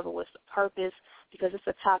healing level, what's the purpose, because it's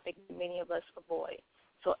a topic that many of us avoid.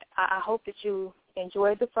 So I hope that you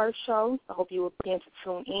enjoyed the first show. I hope you will begin to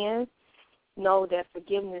tune in. Know that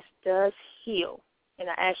forgiveness does heal. And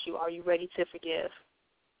I ask you, are you ready to forgive?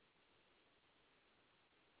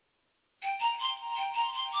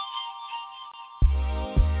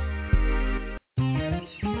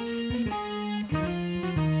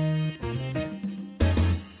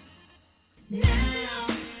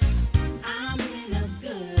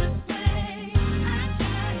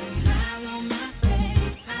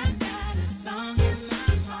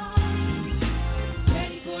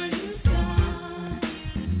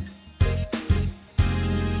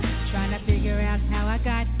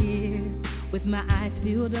 With my eyes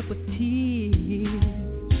filled up with tears.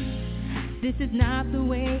 This is not the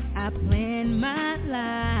way I planned my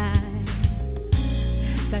life.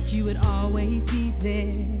 Thought you would always be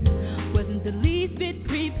there. Wasn't the least bit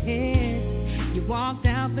prepared. You walked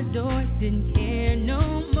out the door, didn't care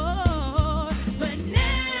no more. But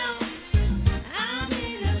now I'm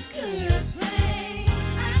in a good place.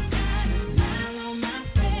 I got a smile on my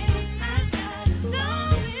face. I got a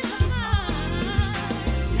song in my heart.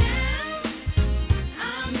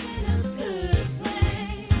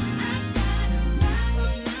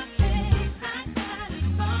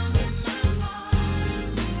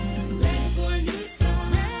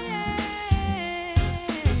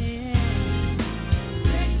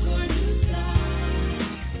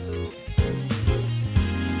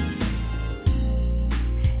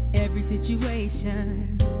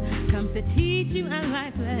 Situation comes to teach you a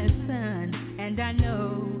life lesson, and I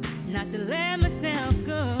know not to let myself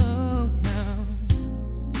go. No.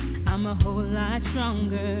 I'm a whole lot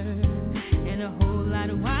stronger and a whole lot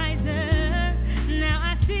wiser. Now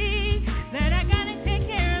I see that I gotta take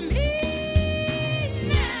care of me.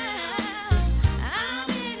 Now I'm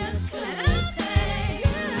in a good place.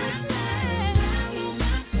 On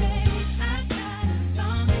my face, I got a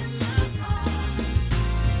song in my heart.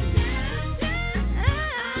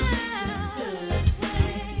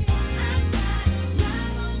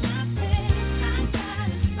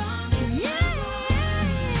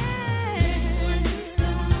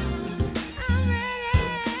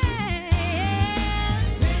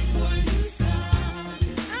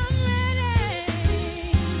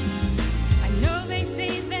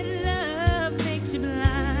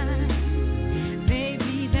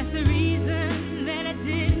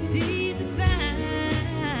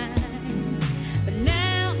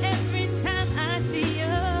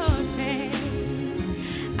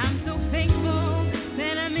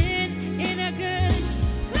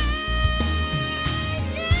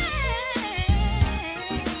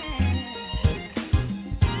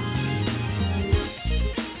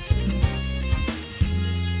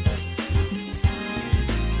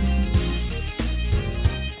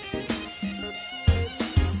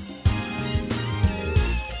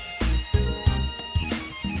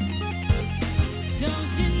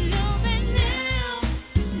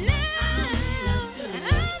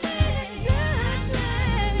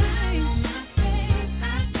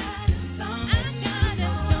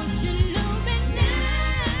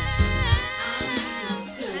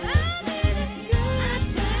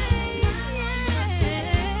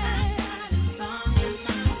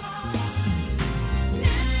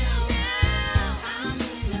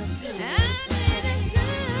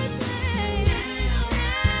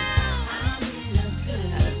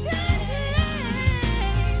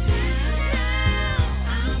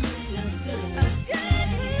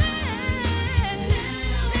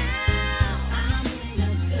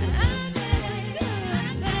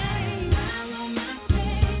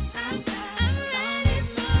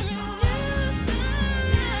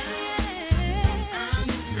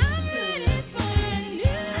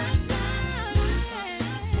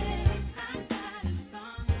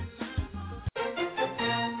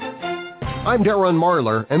 I'm Darren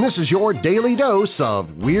Marlar, and this is your daily dose of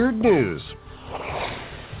weird news.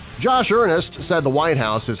 Josh Earnest said the White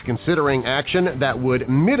House is considering action that would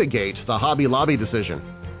mitigate the Hobby Lobby decision.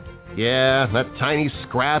 Yeah, that tiny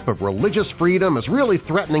scrap of religious freedom is really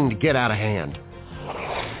threatening to get out of hand.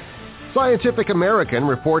 Scientific American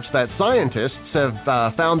reports that scientists have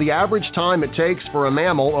found the average time it takes for a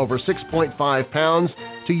mammal over 6.5 pounds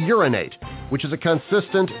to urinate, which is a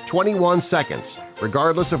consistent 21 seconds,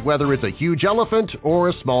 regardless of whether it's a huge elephant or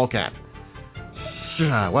a small cat.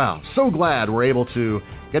 Wow, so glad we're able to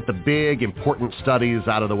get the big, important studies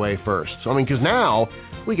out of the way first. So, because now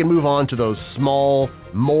we can move on to those small,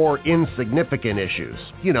 more insignificant issues,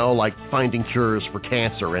 like finding cures for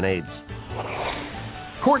cancer and AIDS.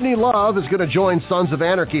 Courtney Love is going to join Sons of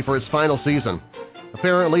Anarchy for its final season.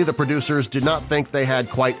 Apparently, the producers did not think they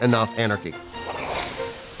had quite enough anarchy.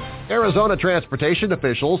 Arizona transportation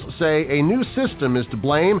officials say a new system is to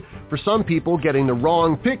blame for some people getting the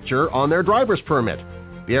wrong picture on their driver's permit.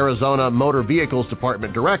 The Arizona Motor Vehicles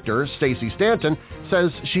Department Director, Stacey Stanton,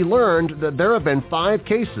 says she learned that there have been 5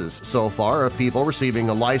 cases so far of people receiving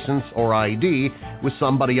a license or ID with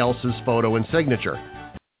somebody else's photo and signature.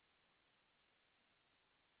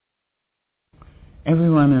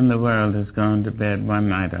 Everyone in the world has gone to bed one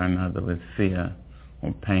night or another with fear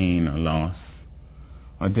or pain or loss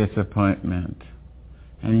or disappointment.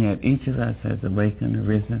 And yet each of us has awakened,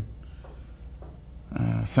 risen,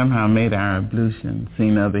 somehow made our ablution,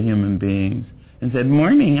 seen other human beings, and said,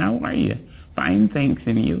 "Morning, how are you? Fine, thanks,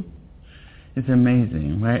 and you?" It's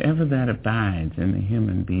amazing. Wherever that abides in the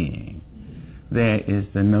human being, there is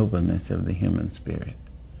the nobleness of the human spirit.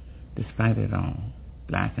 Despite it all,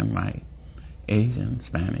 black and white, Asian,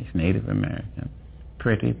 Spanish, Native American,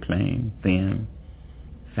 pretty, plain, thin,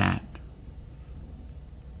 fat,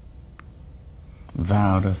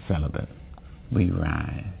 vowed or celibate, we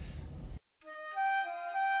rise.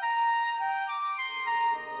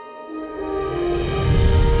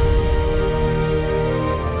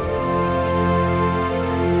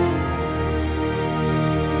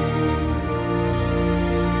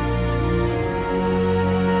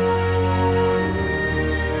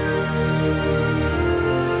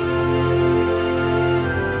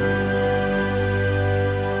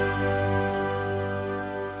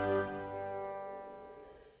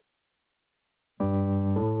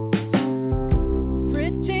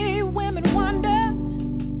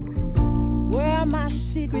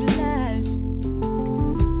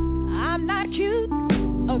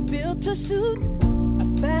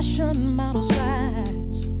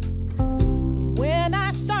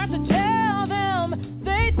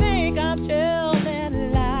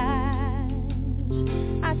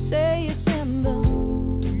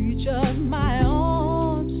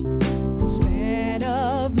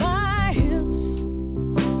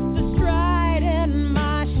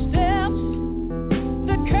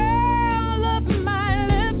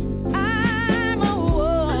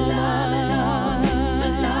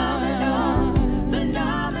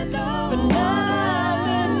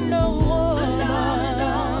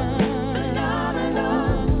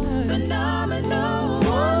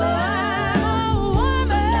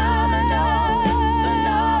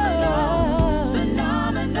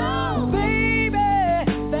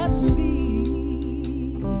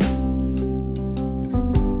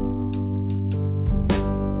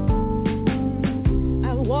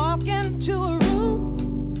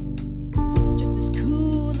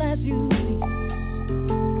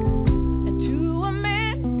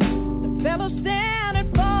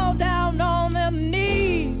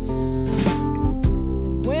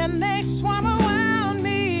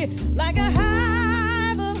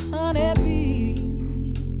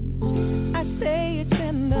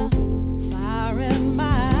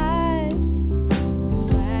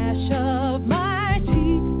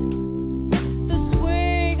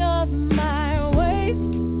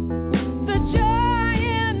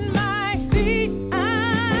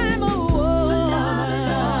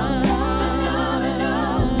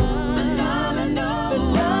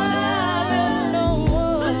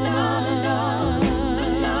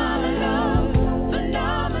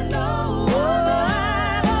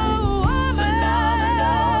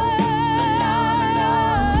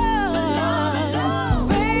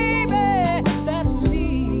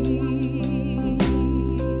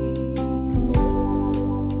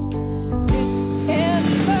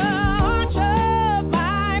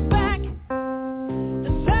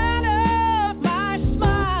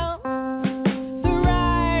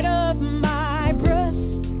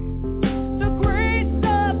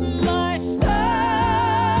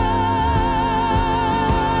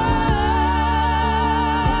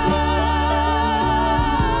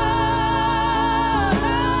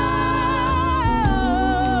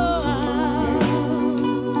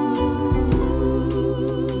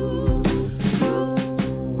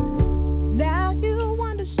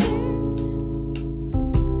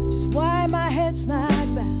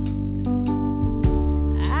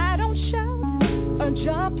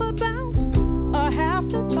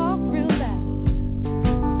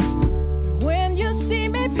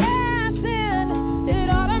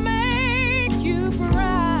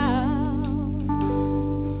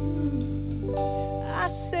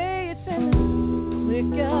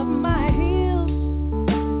 of my heels,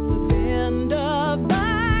 the bend of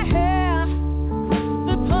my hair,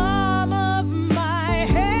 the palm of my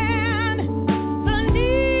hand, the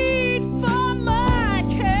need for my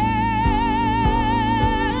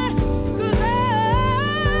care. 'Cause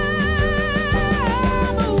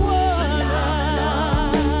I'm a woman.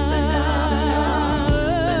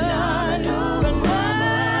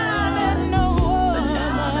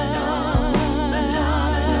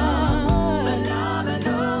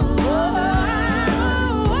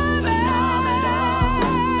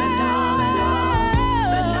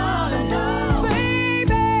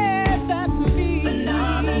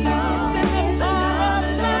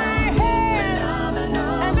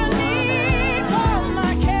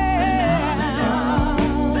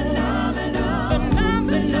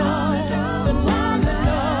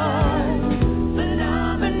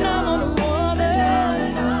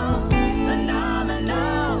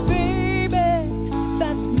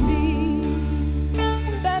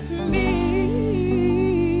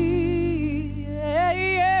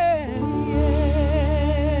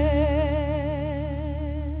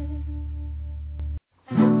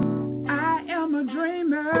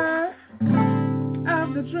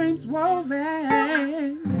 Dreams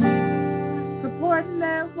woven, support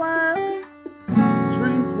network,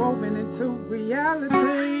 dreams woven into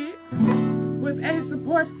reality, with a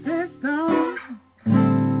support system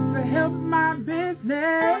to help my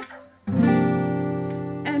business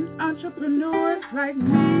and entrepreneurs like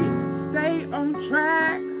me stay on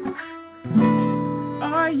track.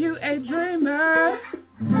 Are you a dreamer?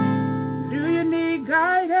 Do you need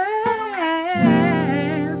guidance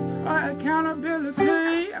or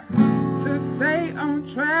accountability to stay on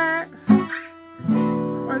track,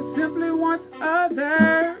 or simply want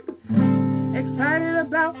others excited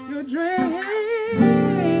about your dreams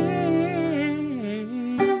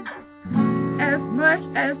as much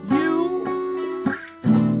as you?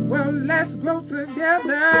 Well, let's grow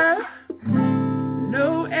together.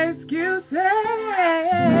 No excuses.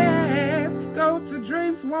 Go to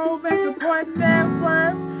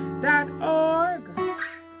DreamsWovenSupportNetwork.org.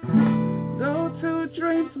 Go to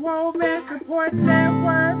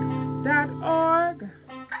DreamsWovenSupportNetwork.org.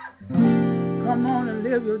 Come on and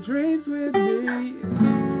live your dreams with me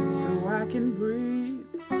so I can breathe.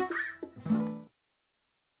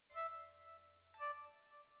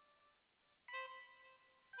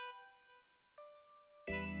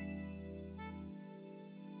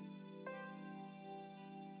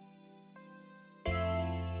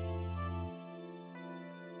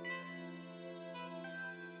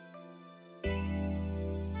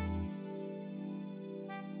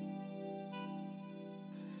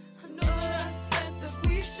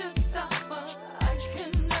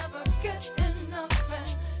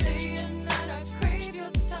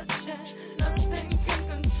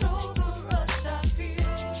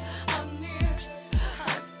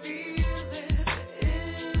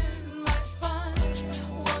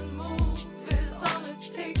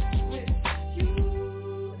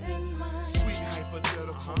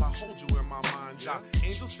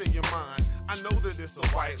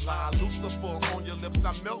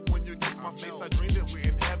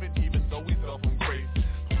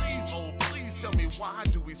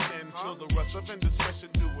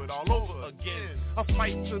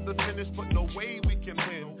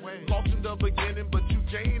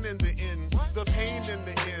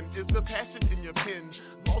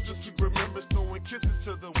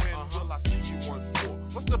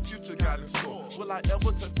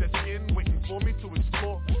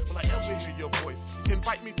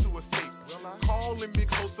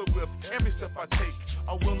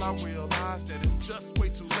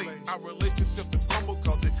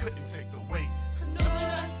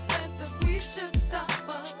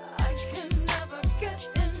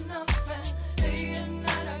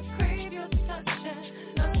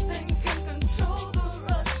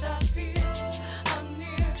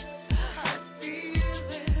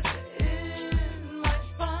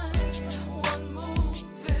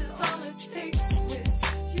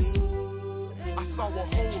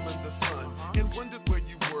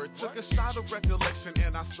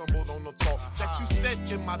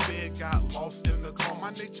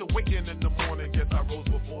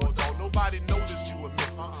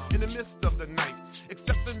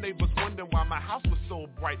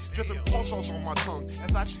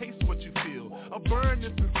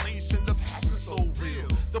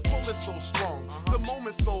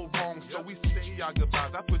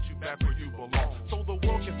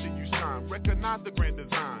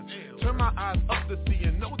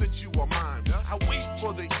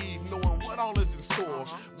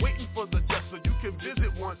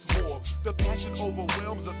 The passion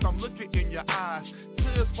overwhelms us, I'm looking in your eyes.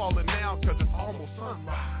 Tears falling down cause it's almost sunrise.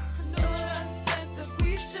 I know I said that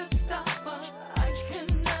we should stop, but I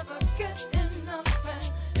can never get enough.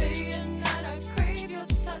 And day and night I crave your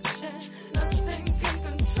touch, and nothing can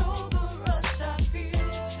control the rush I feel.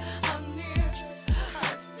 I'm near,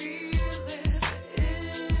 I feel it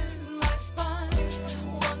in my spine.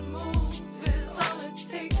 One move is all it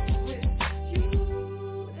takes with you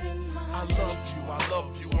in my I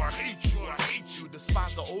love you, I hate you,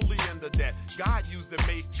 despise the oleander that God used to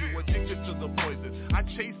make you addicted to the poison. I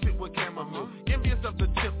chase it with chamomile, envious of the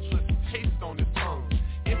template taste on his tongue.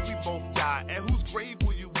 If we both die, at whose grave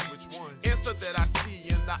will you be? Which one? Answer that I see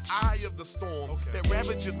in the eye of the storm that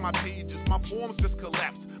ravages my pages. My poems just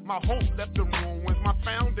collapse. My hope left the room when my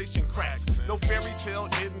foundation cracked. No fairy tale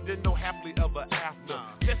ending, no happily ever after.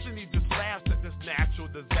 Destiny just laughs at this natural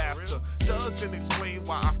disaster. Doesn't explain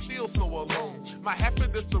why I feel so alone. My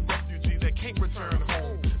happiness a refugee that can't return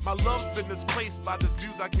home. My love's been displaced by the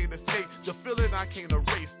views I can't escape. The feeling I can't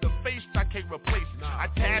erase, the face I can't replace. I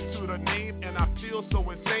tattooed her name and I feel so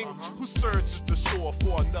insane. Who surges the shore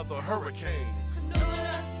for another hurricane? I know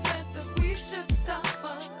I said that we should stop,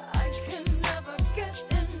 but I can never get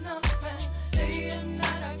enough. And day and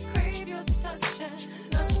night I crave your touch,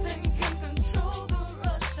 and nothing can control the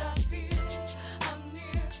rush I feel. I'm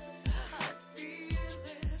near, I feel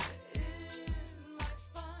it in my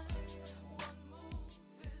spine. One move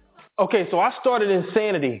is all. Okay, so I started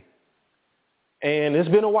Insanity, and it's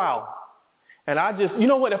been a while. And I just, you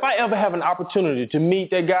know what, if I ever have an opportunity to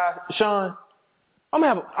meet that guy, Sean, I'm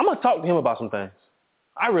going to talk to him about some things.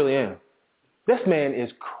 I really am. This man is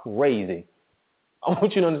crazy. I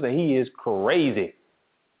want you to understand, he is crazy.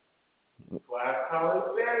 Well, I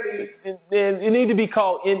call it insanity. It need to be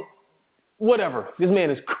called in whatever. This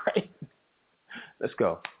man is crazy. Let's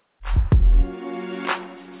go.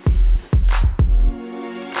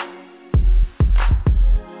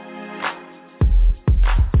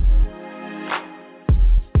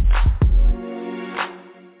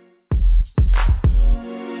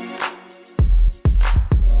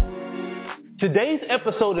 Today's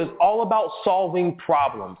episode is all about solving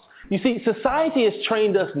problems. You see, society has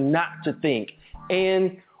trained us not to think.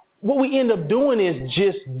 And what we end up doing is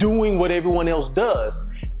just doing what everyone else does.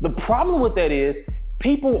 The problem with that is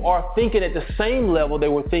people are thinking at the same level they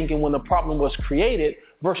were thinking when the problem was created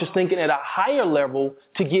versus thinking at a higher level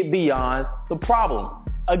to get beyond the problem.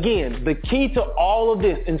 Again, the key to all of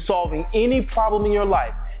this in solving any problem in your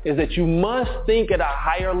life is that you must think at a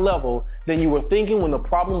higher level than you were thinking when the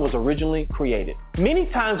problem was originally created. Many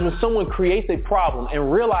times when someone creates a problem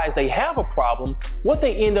and realize they have a problem, what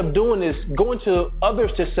they end up doing is going to others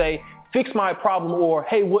to say, fix my problem, or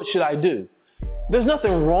hey, what should I do? There's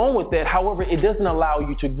nothing wrong with that. However, it doesn't allow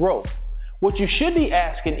you to grow. What you should be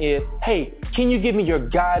asking is, hey, can you give me your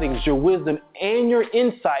guidance, your wisdom, and your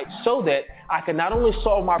insight so that I can not only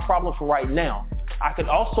solve my problem for right now, I can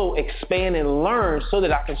also expand and learn so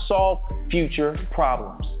that I can solve future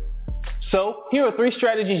problems. So here are 3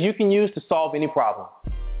 strategies you can use to solve any problem.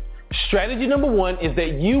 Strategy number 1 is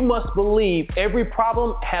that you must believe every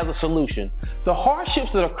problem has a solution. The hardships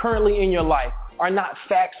that are currently in your life are not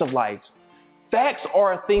facts of life. Facts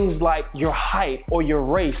are things like your height or your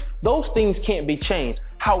race. Those things can't be changed.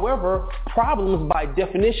 However, problems by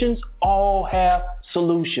definitions all have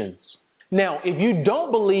solutions. Now, if you don't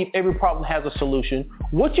believe every problem has a solution,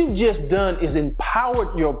 what you've just done is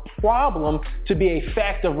empowered your problem to be a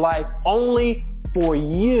fact of life only for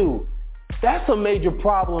you. That's a major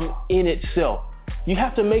problem in itself. You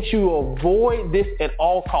have to make sure you avoid this at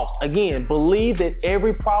all costs. Again, believe that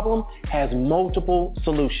every problem has multiple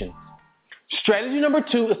solutions. Strategy number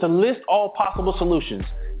 2 is to list all possible solutions.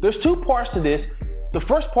 There's 2 parts to this. The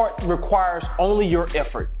first part requires only your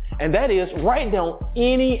effort. And that is, write down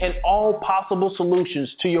any and all possible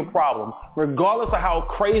solutions to your problem. Regardless of how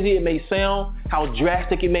crazy it may sound, how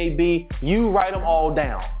drastic it may be, you write them all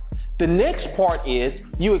down. The next part is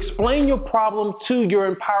you explain your problem to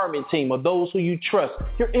your empowerment team or those who you trust,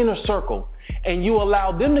 your inner circle, and you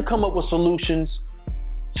allow them to come up with solutions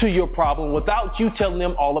to your problem without you telling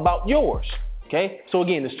them all about yours. Okay? So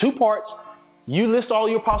again, there's 2 parts. You list all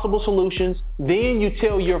your possible solutions, then you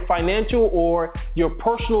tell your financial or your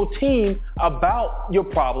personal team about your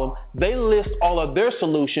problem. They list all of their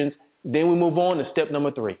solutions, then we move on to step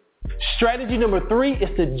number 3. Strategy number 3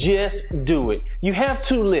 is to just do it. You have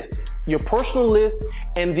 2 lists, your personal list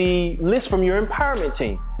and the list from your empowerment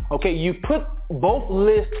team. Okay, you put both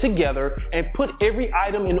lists together and put every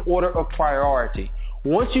item in order of priority.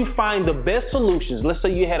 Once you find the best solutions, let's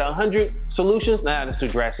say you had 100 solutions. Nah, that's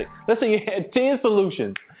too drastic. Let's say you had 10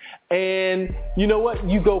 solutions. And you know what?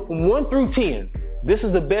 You go from 1 through 10. This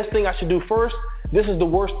is the best thing I should do first. This is the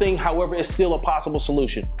worst thing, however, it's still a possible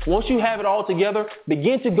solution. Once you have it all together,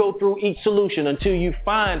 begin to go through each solution until you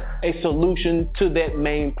find a solution to that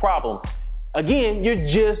main problem. Again,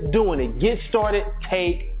 you're just doing it. Get started,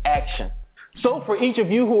 take action. So for each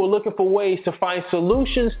of you who are looking for ways to find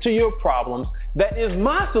solutions to your problems, that is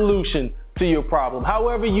my solution to your problem.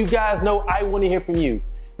 However, you guys know I want to hear from you.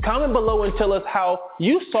 Comment below and tell us how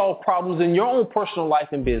you solve problems in your own personal life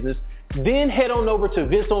and business. Then head on over to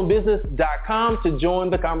VinceOnBusiness.com to join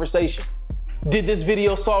the conversation. Did this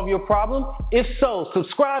video solve your problem? If so,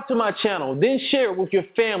 subscribe to my channel, then share it with your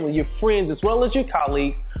family, your friends, as well as your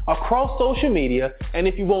colleagues across social media. And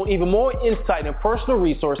if you want even more insight and personal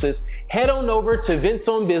resources, head on over to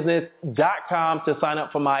VinceOnBusiness.com to sign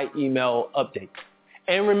up for my email updates.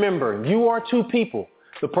 And remember, you are two people,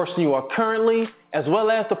 the person you are currently as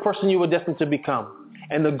well as the person you are destined to become.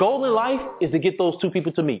 And the goal in life is to get those two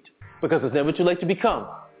people to meet, because it's never too late to become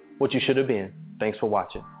what you should have been. Thanks for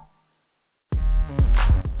watching.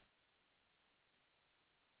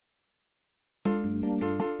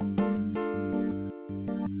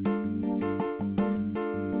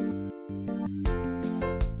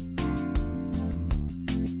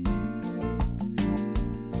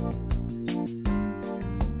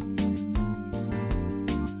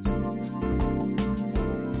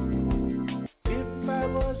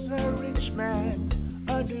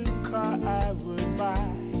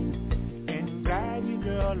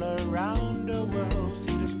 Around the world,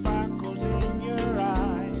 see the sparkles in your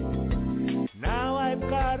eyes. Now I've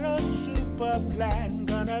got a super plan,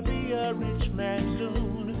 gonna be a rich man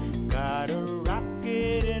soon. Got a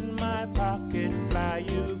rocket in my pocket, fly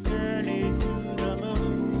you girlie to the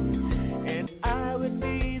moon. And I would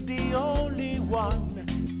be the only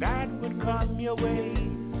one that would come your way.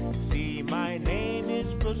 See, my name is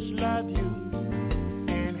Bush Love You,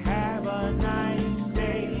 and have a nice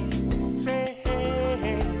day. Say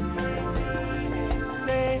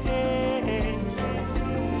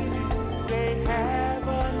have a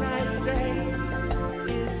nice day,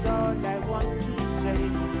 is all I want to say.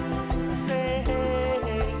 Say,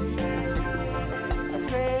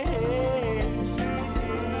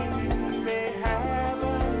 have a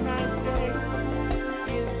nice day,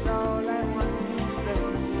 is all I want to say.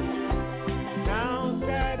 Now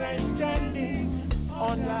that I'm standing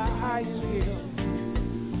on the high hill,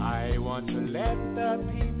 I want to let the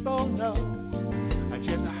people know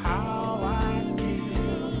just how I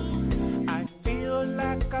feel. I feel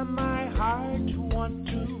like my heart wants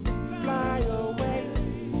to fly away,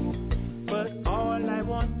 but all I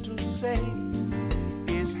want to say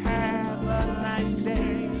is have a nice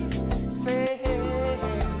day. Say,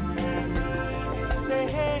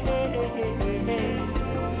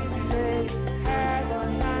 have a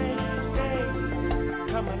nice day.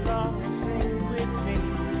 Come along and sing with me.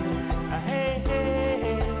 Hey, hey,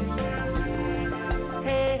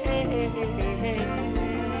 hey, hey, hey, hey.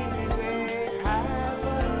 Have a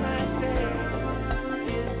nice day,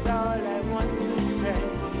 is all I want to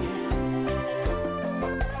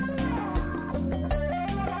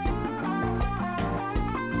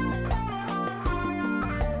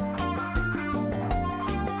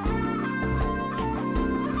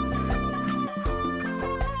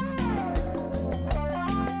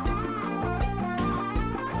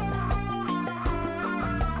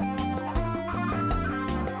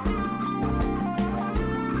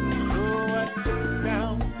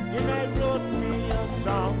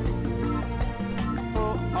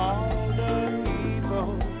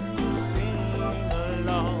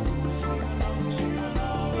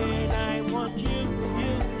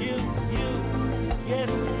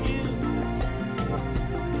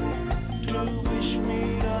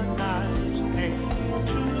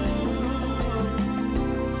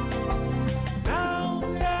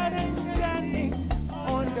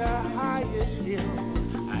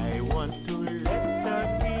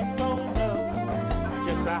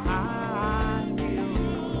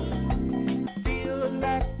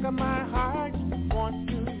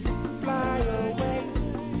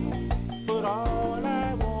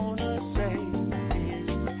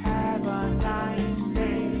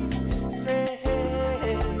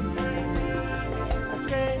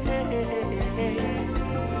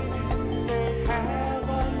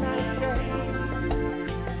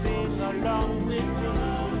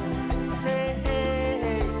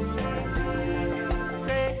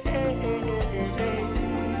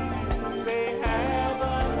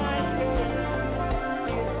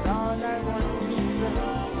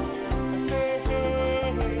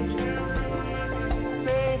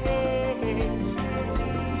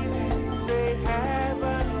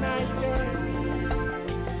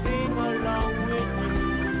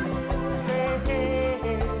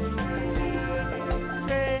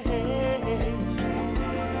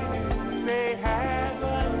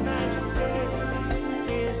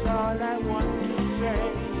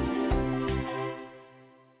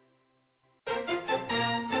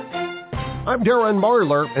I'm Darren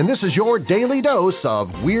Marlar, and this is your daily dose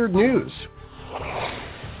of weird news.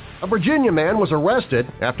 A Virginia man was arrested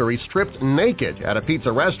after he stripped naked at a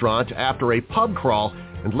pizza restaurant after a pub crawl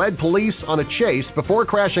and led police on a chase before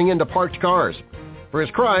crashing into parked cars. For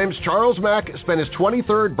his crimes, Charles Mack spent his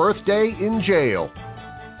 23rd birthday in jail.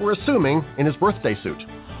 We're assuming in his birthday suit.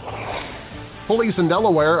 Police in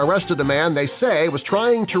Delaware arrested a man they say was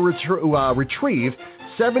trying to retrieve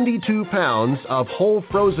 72 pounds of whole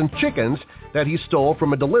frozen chickens that he stole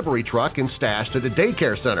from a delivery truck and stashed at a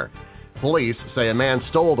daycare center. Police say a man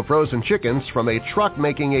stole the frozen chickens from a truck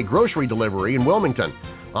making a grocery delivery in Wilmington.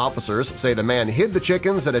 Officers say the man hid the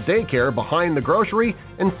chickens at a daycare behind the grocery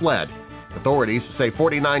and fled. Authorities say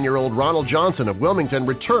 49-year-old Ronald Johnson of Wilmington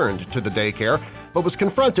returned to the daycare but was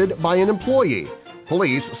confronted by an employee.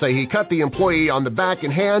 Police say he cut the employee on the back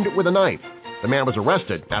and hand with a knife. The man was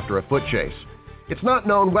arrested after a foot chase. It's not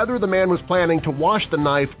known whether the man was planning to wash the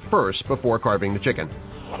knife first before carving the chicken.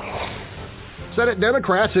 Senate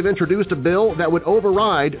Democrats have introduced a bill that would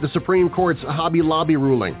override the Supreme Court's Hobby Lobby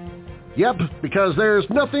ruling. Yep, because there's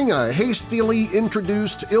nothing a hastily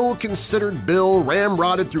introduced, ill-considered bill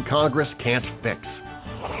ramrodded through Congress can't fix.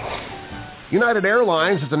 United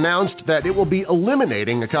Airlines has announced that it will be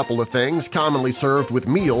eliminating a couple of things commonly served with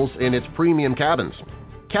meals in its premium cabins: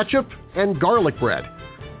 ketchup and garlic bread.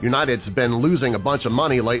 United's been losing a bunch of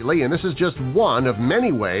money lately, and this is just one of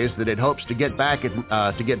many ways that it hopes to get back in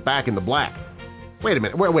the black. Wait a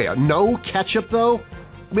minute, wait, no ketchup though?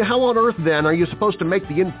 I mean, how on earth then are you supposed to make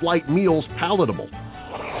the in-flight meals palatable?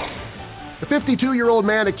 The 52-year-old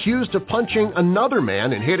man accused of punching another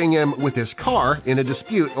man and hitting him with his car in a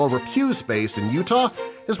dispute over pew space in Utah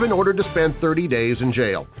has been ordered to spend 30 days in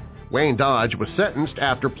jail. Wayne Dodge was sentenced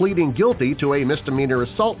after pleading guilty to a misdemeanor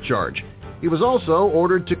assault charge. He was also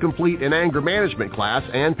ordered to complete an anger management class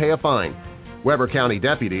and pay a fine. Weber County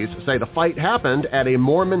deputies say the fight happened at a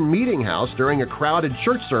Mormon meeting house during a crowded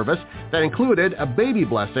church service that included a baby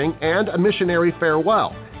blessing and a missionary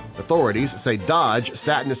farewell. Authorities say Dodge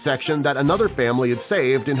sat in a section that another family had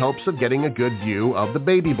saved in hopes of getting a good view of the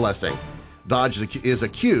baby blessing. Dodge is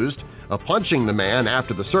accused of punching the man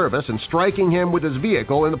after the service and striking him with his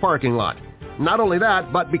vehicle in the parking lot. Not only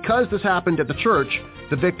that, but because this happened at the church,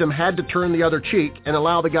 the victim had to turn the other cheek and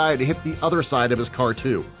allow the guy to hit the other side of his car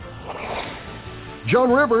too.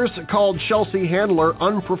 Joan Rivers called Chelsea Handler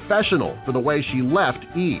unprofessional for the way she left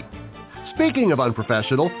E! Speaking of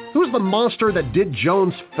unprofessional, who's the monster that did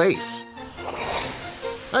Joan's face?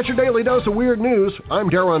 That's your Daily Dose of Weird News. I'm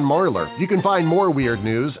Darren Marlar. You can find more weird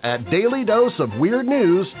news at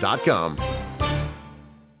dailydoseofweirdnews.com.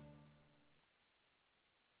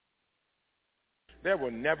 There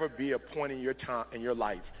will never be a point in your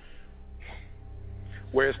life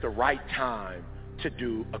where it's the right time to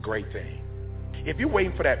do a great thing. If you're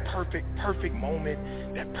waiting for that perfect moment,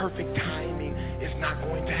 that perfect timing, it's not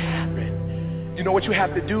going to happen. You know what you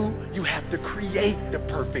have to do? You have to create the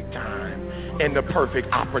perfect time and the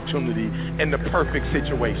perfect opportunity and the perfect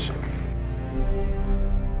situation.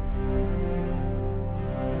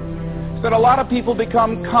 That a lot of people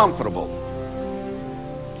become comfortable.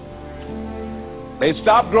 They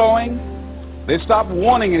stop growing. They stop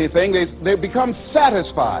wanting anything. They become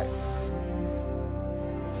satisfied.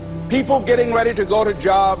 People getting ready to go to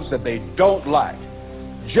jobs that they don't like,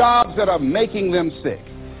 jobs that are making them sick.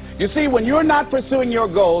 You see, when you're not pursuing your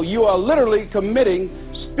goal, you are literally committing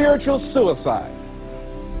spiritual suicide.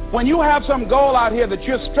 When you have some goal out here that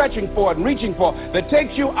you're stretching for and reaching for that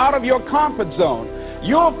takes you out of your comfort zone,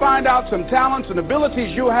 you'll find out some talents and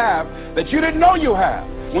abilities you have that you didn't know you have.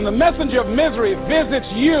 When the messenger of misery visits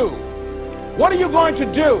you, what are you going to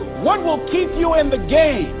do? What will keep you in the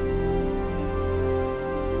game?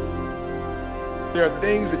 There are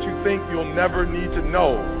things that you think you'll never need to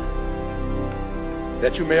know,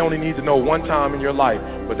 that you may only need to know one time in your life,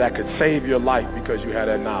 but that could save your life because you had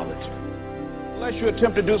that knowledge. Unless you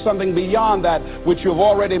attempt to do something beyond that which you've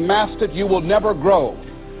already mastered, you will never grow.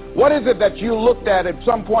 What is it that you looked at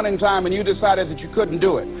some point in time and you decided that you couldn't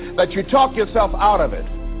do it, that you talked yourself out of it?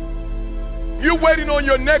 You're waiting on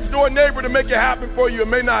your next door neighbor to make it happen for you. It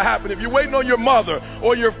may not happen. If you're waiting on your mother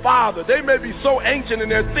or your father, they may be so ancient in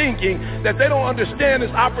their thinking that they don't understand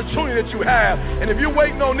this opportunity that you have. And if you're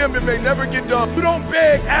waiting on them, it may never get done. You don't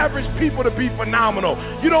beg average people to be phenomenal.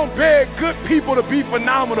 You don't beg good people to be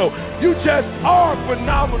phenomenal. You just are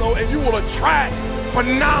phenomenal, and you will attract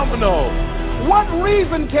phenomenal. What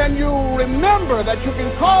reason can you remember that you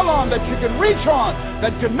can call on, that you can reach on,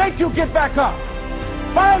 that can make you get back up?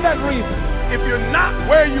 Find that reason. if you're not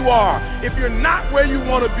where you are, if you're not where you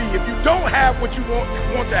want to be, if you don't have what you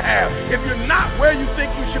want to have, if you're not where you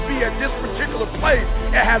think you should be at this particular place,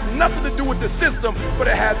 it has nothing to do with the system, but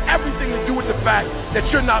it has everything to do with the fact that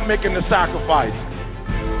you're not making the sacrifice.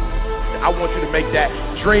 I want you to make that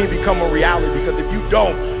dream become a reality, because if you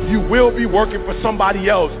don't, you will be working for somebody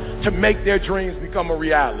else to make their dreams become a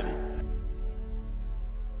reality.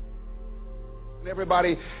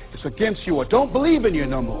 Everybody is against you or don't believe in you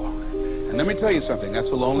no more. And let me tell you something, that's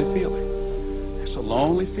a lonely feeling. It's a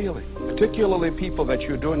lonely feeling, particularly people that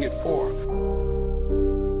you're doing it for.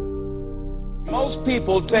 Most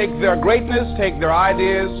people take their greatness, take their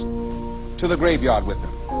ideas to the graveyard with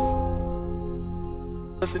them.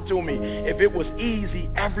 Listen to me, if it was easy,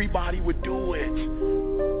 everybody would do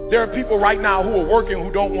it. There are people right now who are working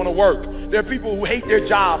who don't want to work. There are people who hate their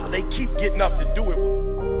jobs, but they keep getting up to do it.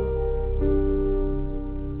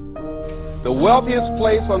 The wealthiest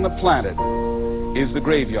place on the planet is the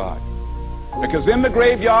graveyard. Because in the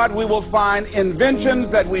graveyard we will find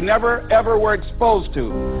inventions that we never ever were exposed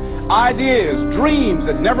to. Ideas, dreams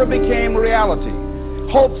that never became reality.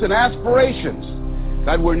 Hopes and aspirations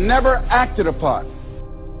that were never acted upon.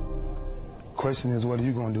 The question is, what are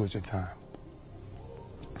you going to do with your time?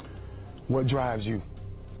 What drives you?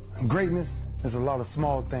 And greatness is a lot of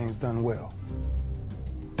small things done well.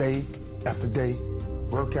 Day after day,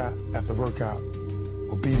 workout after workout,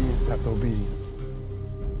 obedience after obedience,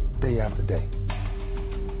 day after day.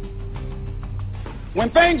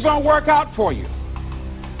 When things don't work out for you,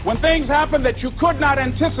 when things happen that you could not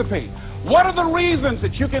anticipate, what are the reasons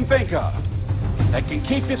that you can think of that can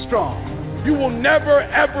keep you strong? You will never,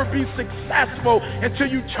 ever be successful until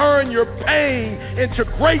you turn your pain into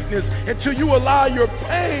greatness, until you allow your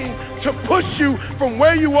pain to push you from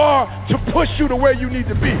where you are to push you to where you need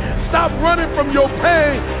to be. Stop running from your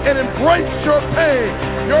pain and embrace your pain.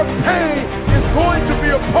 Your pain is going to be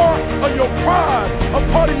a part of your pride, a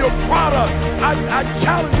part of your product. I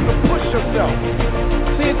challenge you to push yourself.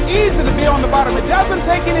 See, it's easy to be on the bottom. It doesn't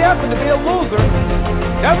take any effort to be a loser.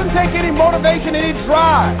 It doesn't take any motivation, any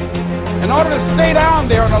drive in order to stay down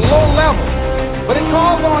there on a low level. But it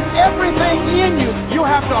calls on everything in you. You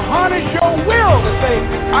have to harness your will to say,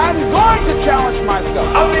 I'm going to challenge myself.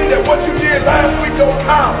 I mean that what you did last week don't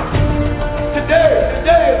count. Today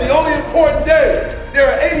is the only important day. There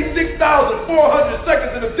are 86,400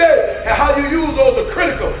 seconds in a day, and how you use those are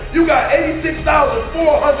critical. You got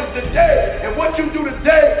 86,400 today, and what you do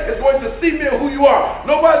today is going to cement who you are.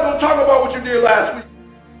 Nobody's going to talk about what you did last week.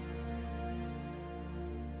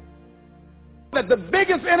 That the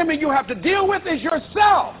biggest enemy you have to deal with is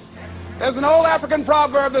yourself. There's an old African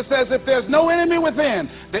proverb that says, if there's no enemy within,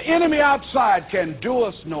 the enemy outside can do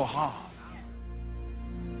us no harm.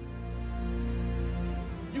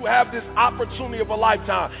 You have this opportunity of a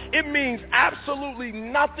lifetime. It means absolutely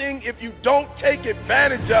nothing if you don't take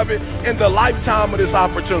advantage of it in the lifetime of this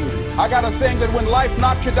opportunity. I got a saying that when life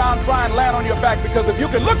knocks you down, try and land on your back, because if you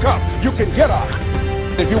can look up, you can get up.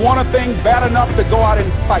 If you want a thing bad enough to go out and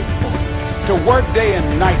fight for it, to work day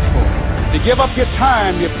and night for it, to give up your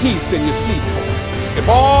time, your peace, and your sleep for it, if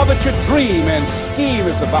all that you dream and scheme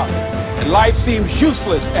is about it, and life seems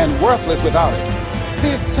useless and worthless without it, see,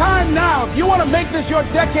 it's time now. If you want to make this your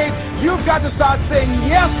decade, you've got to start saying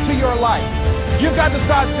yes to your life. You've got to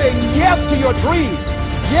start saying yes to your dreams,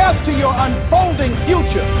 yes to your unfolding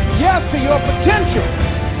future, yes to your potential,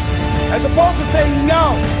 as opposed to saying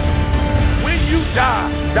no. When you die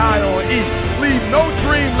on E. Leave no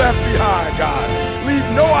dream left behind, God. Leave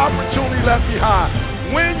no opportunity left behind.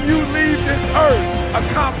 When you leave this earth,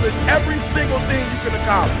 accomplish every single thing you can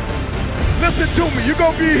accomplish. Listen to me, you're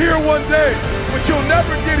going to be here one day, but you'll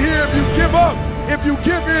never get here if you give up, if you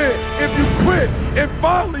give in, if you quit. And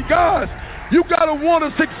finally, guys, you got to want to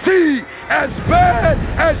succeed as bad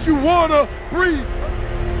as you want to breathe.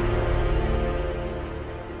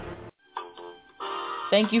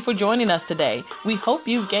 Thank you for joining us today. We hope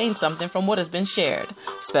you've gained something from what has been shared.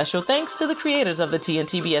 Special thanks to the creators of the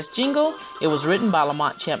TNTBS jingle. It was written by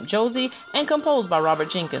Lamont Champ Josie and composed by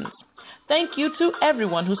Robert Jenkins. Thank you to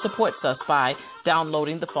everyone who supports us by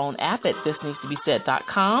downloading the phone app at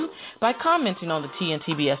thisneedstobesaid.com, by commenting on the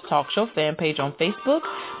TNTBS Talk Show fan page on Facebook,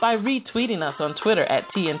 by retweeting us on Twitter at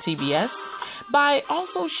TNTBS, by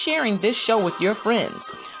also sharing this show with your friends.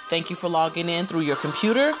 Thank you for logging in through your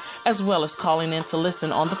computer, as well as calling in to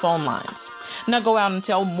listen on the phone lines. Now go out and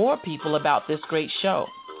tell more people about this great show.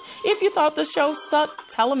 If you thought the show sucked,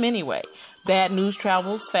 tell them anyway. Bad news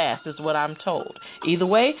travels fast is what I'm told. Either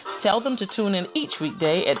way, tell them to tune in each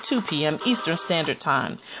weekday at 2 p.m. Eastern Standard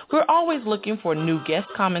Time. We're always looking for new guest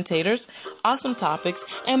commentators, awesome topics,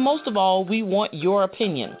 and most of all, we want your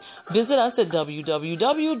opinion. Visit us at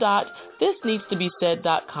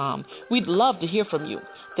www.thisneedstobesaid.com. We'd love to hear from you.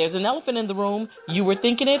 There's an elephant in the room. You were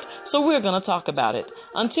thinking it, so we're going to talk about it.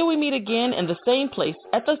 Until we meet again in the same place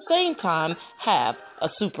at the same time, have a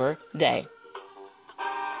super day.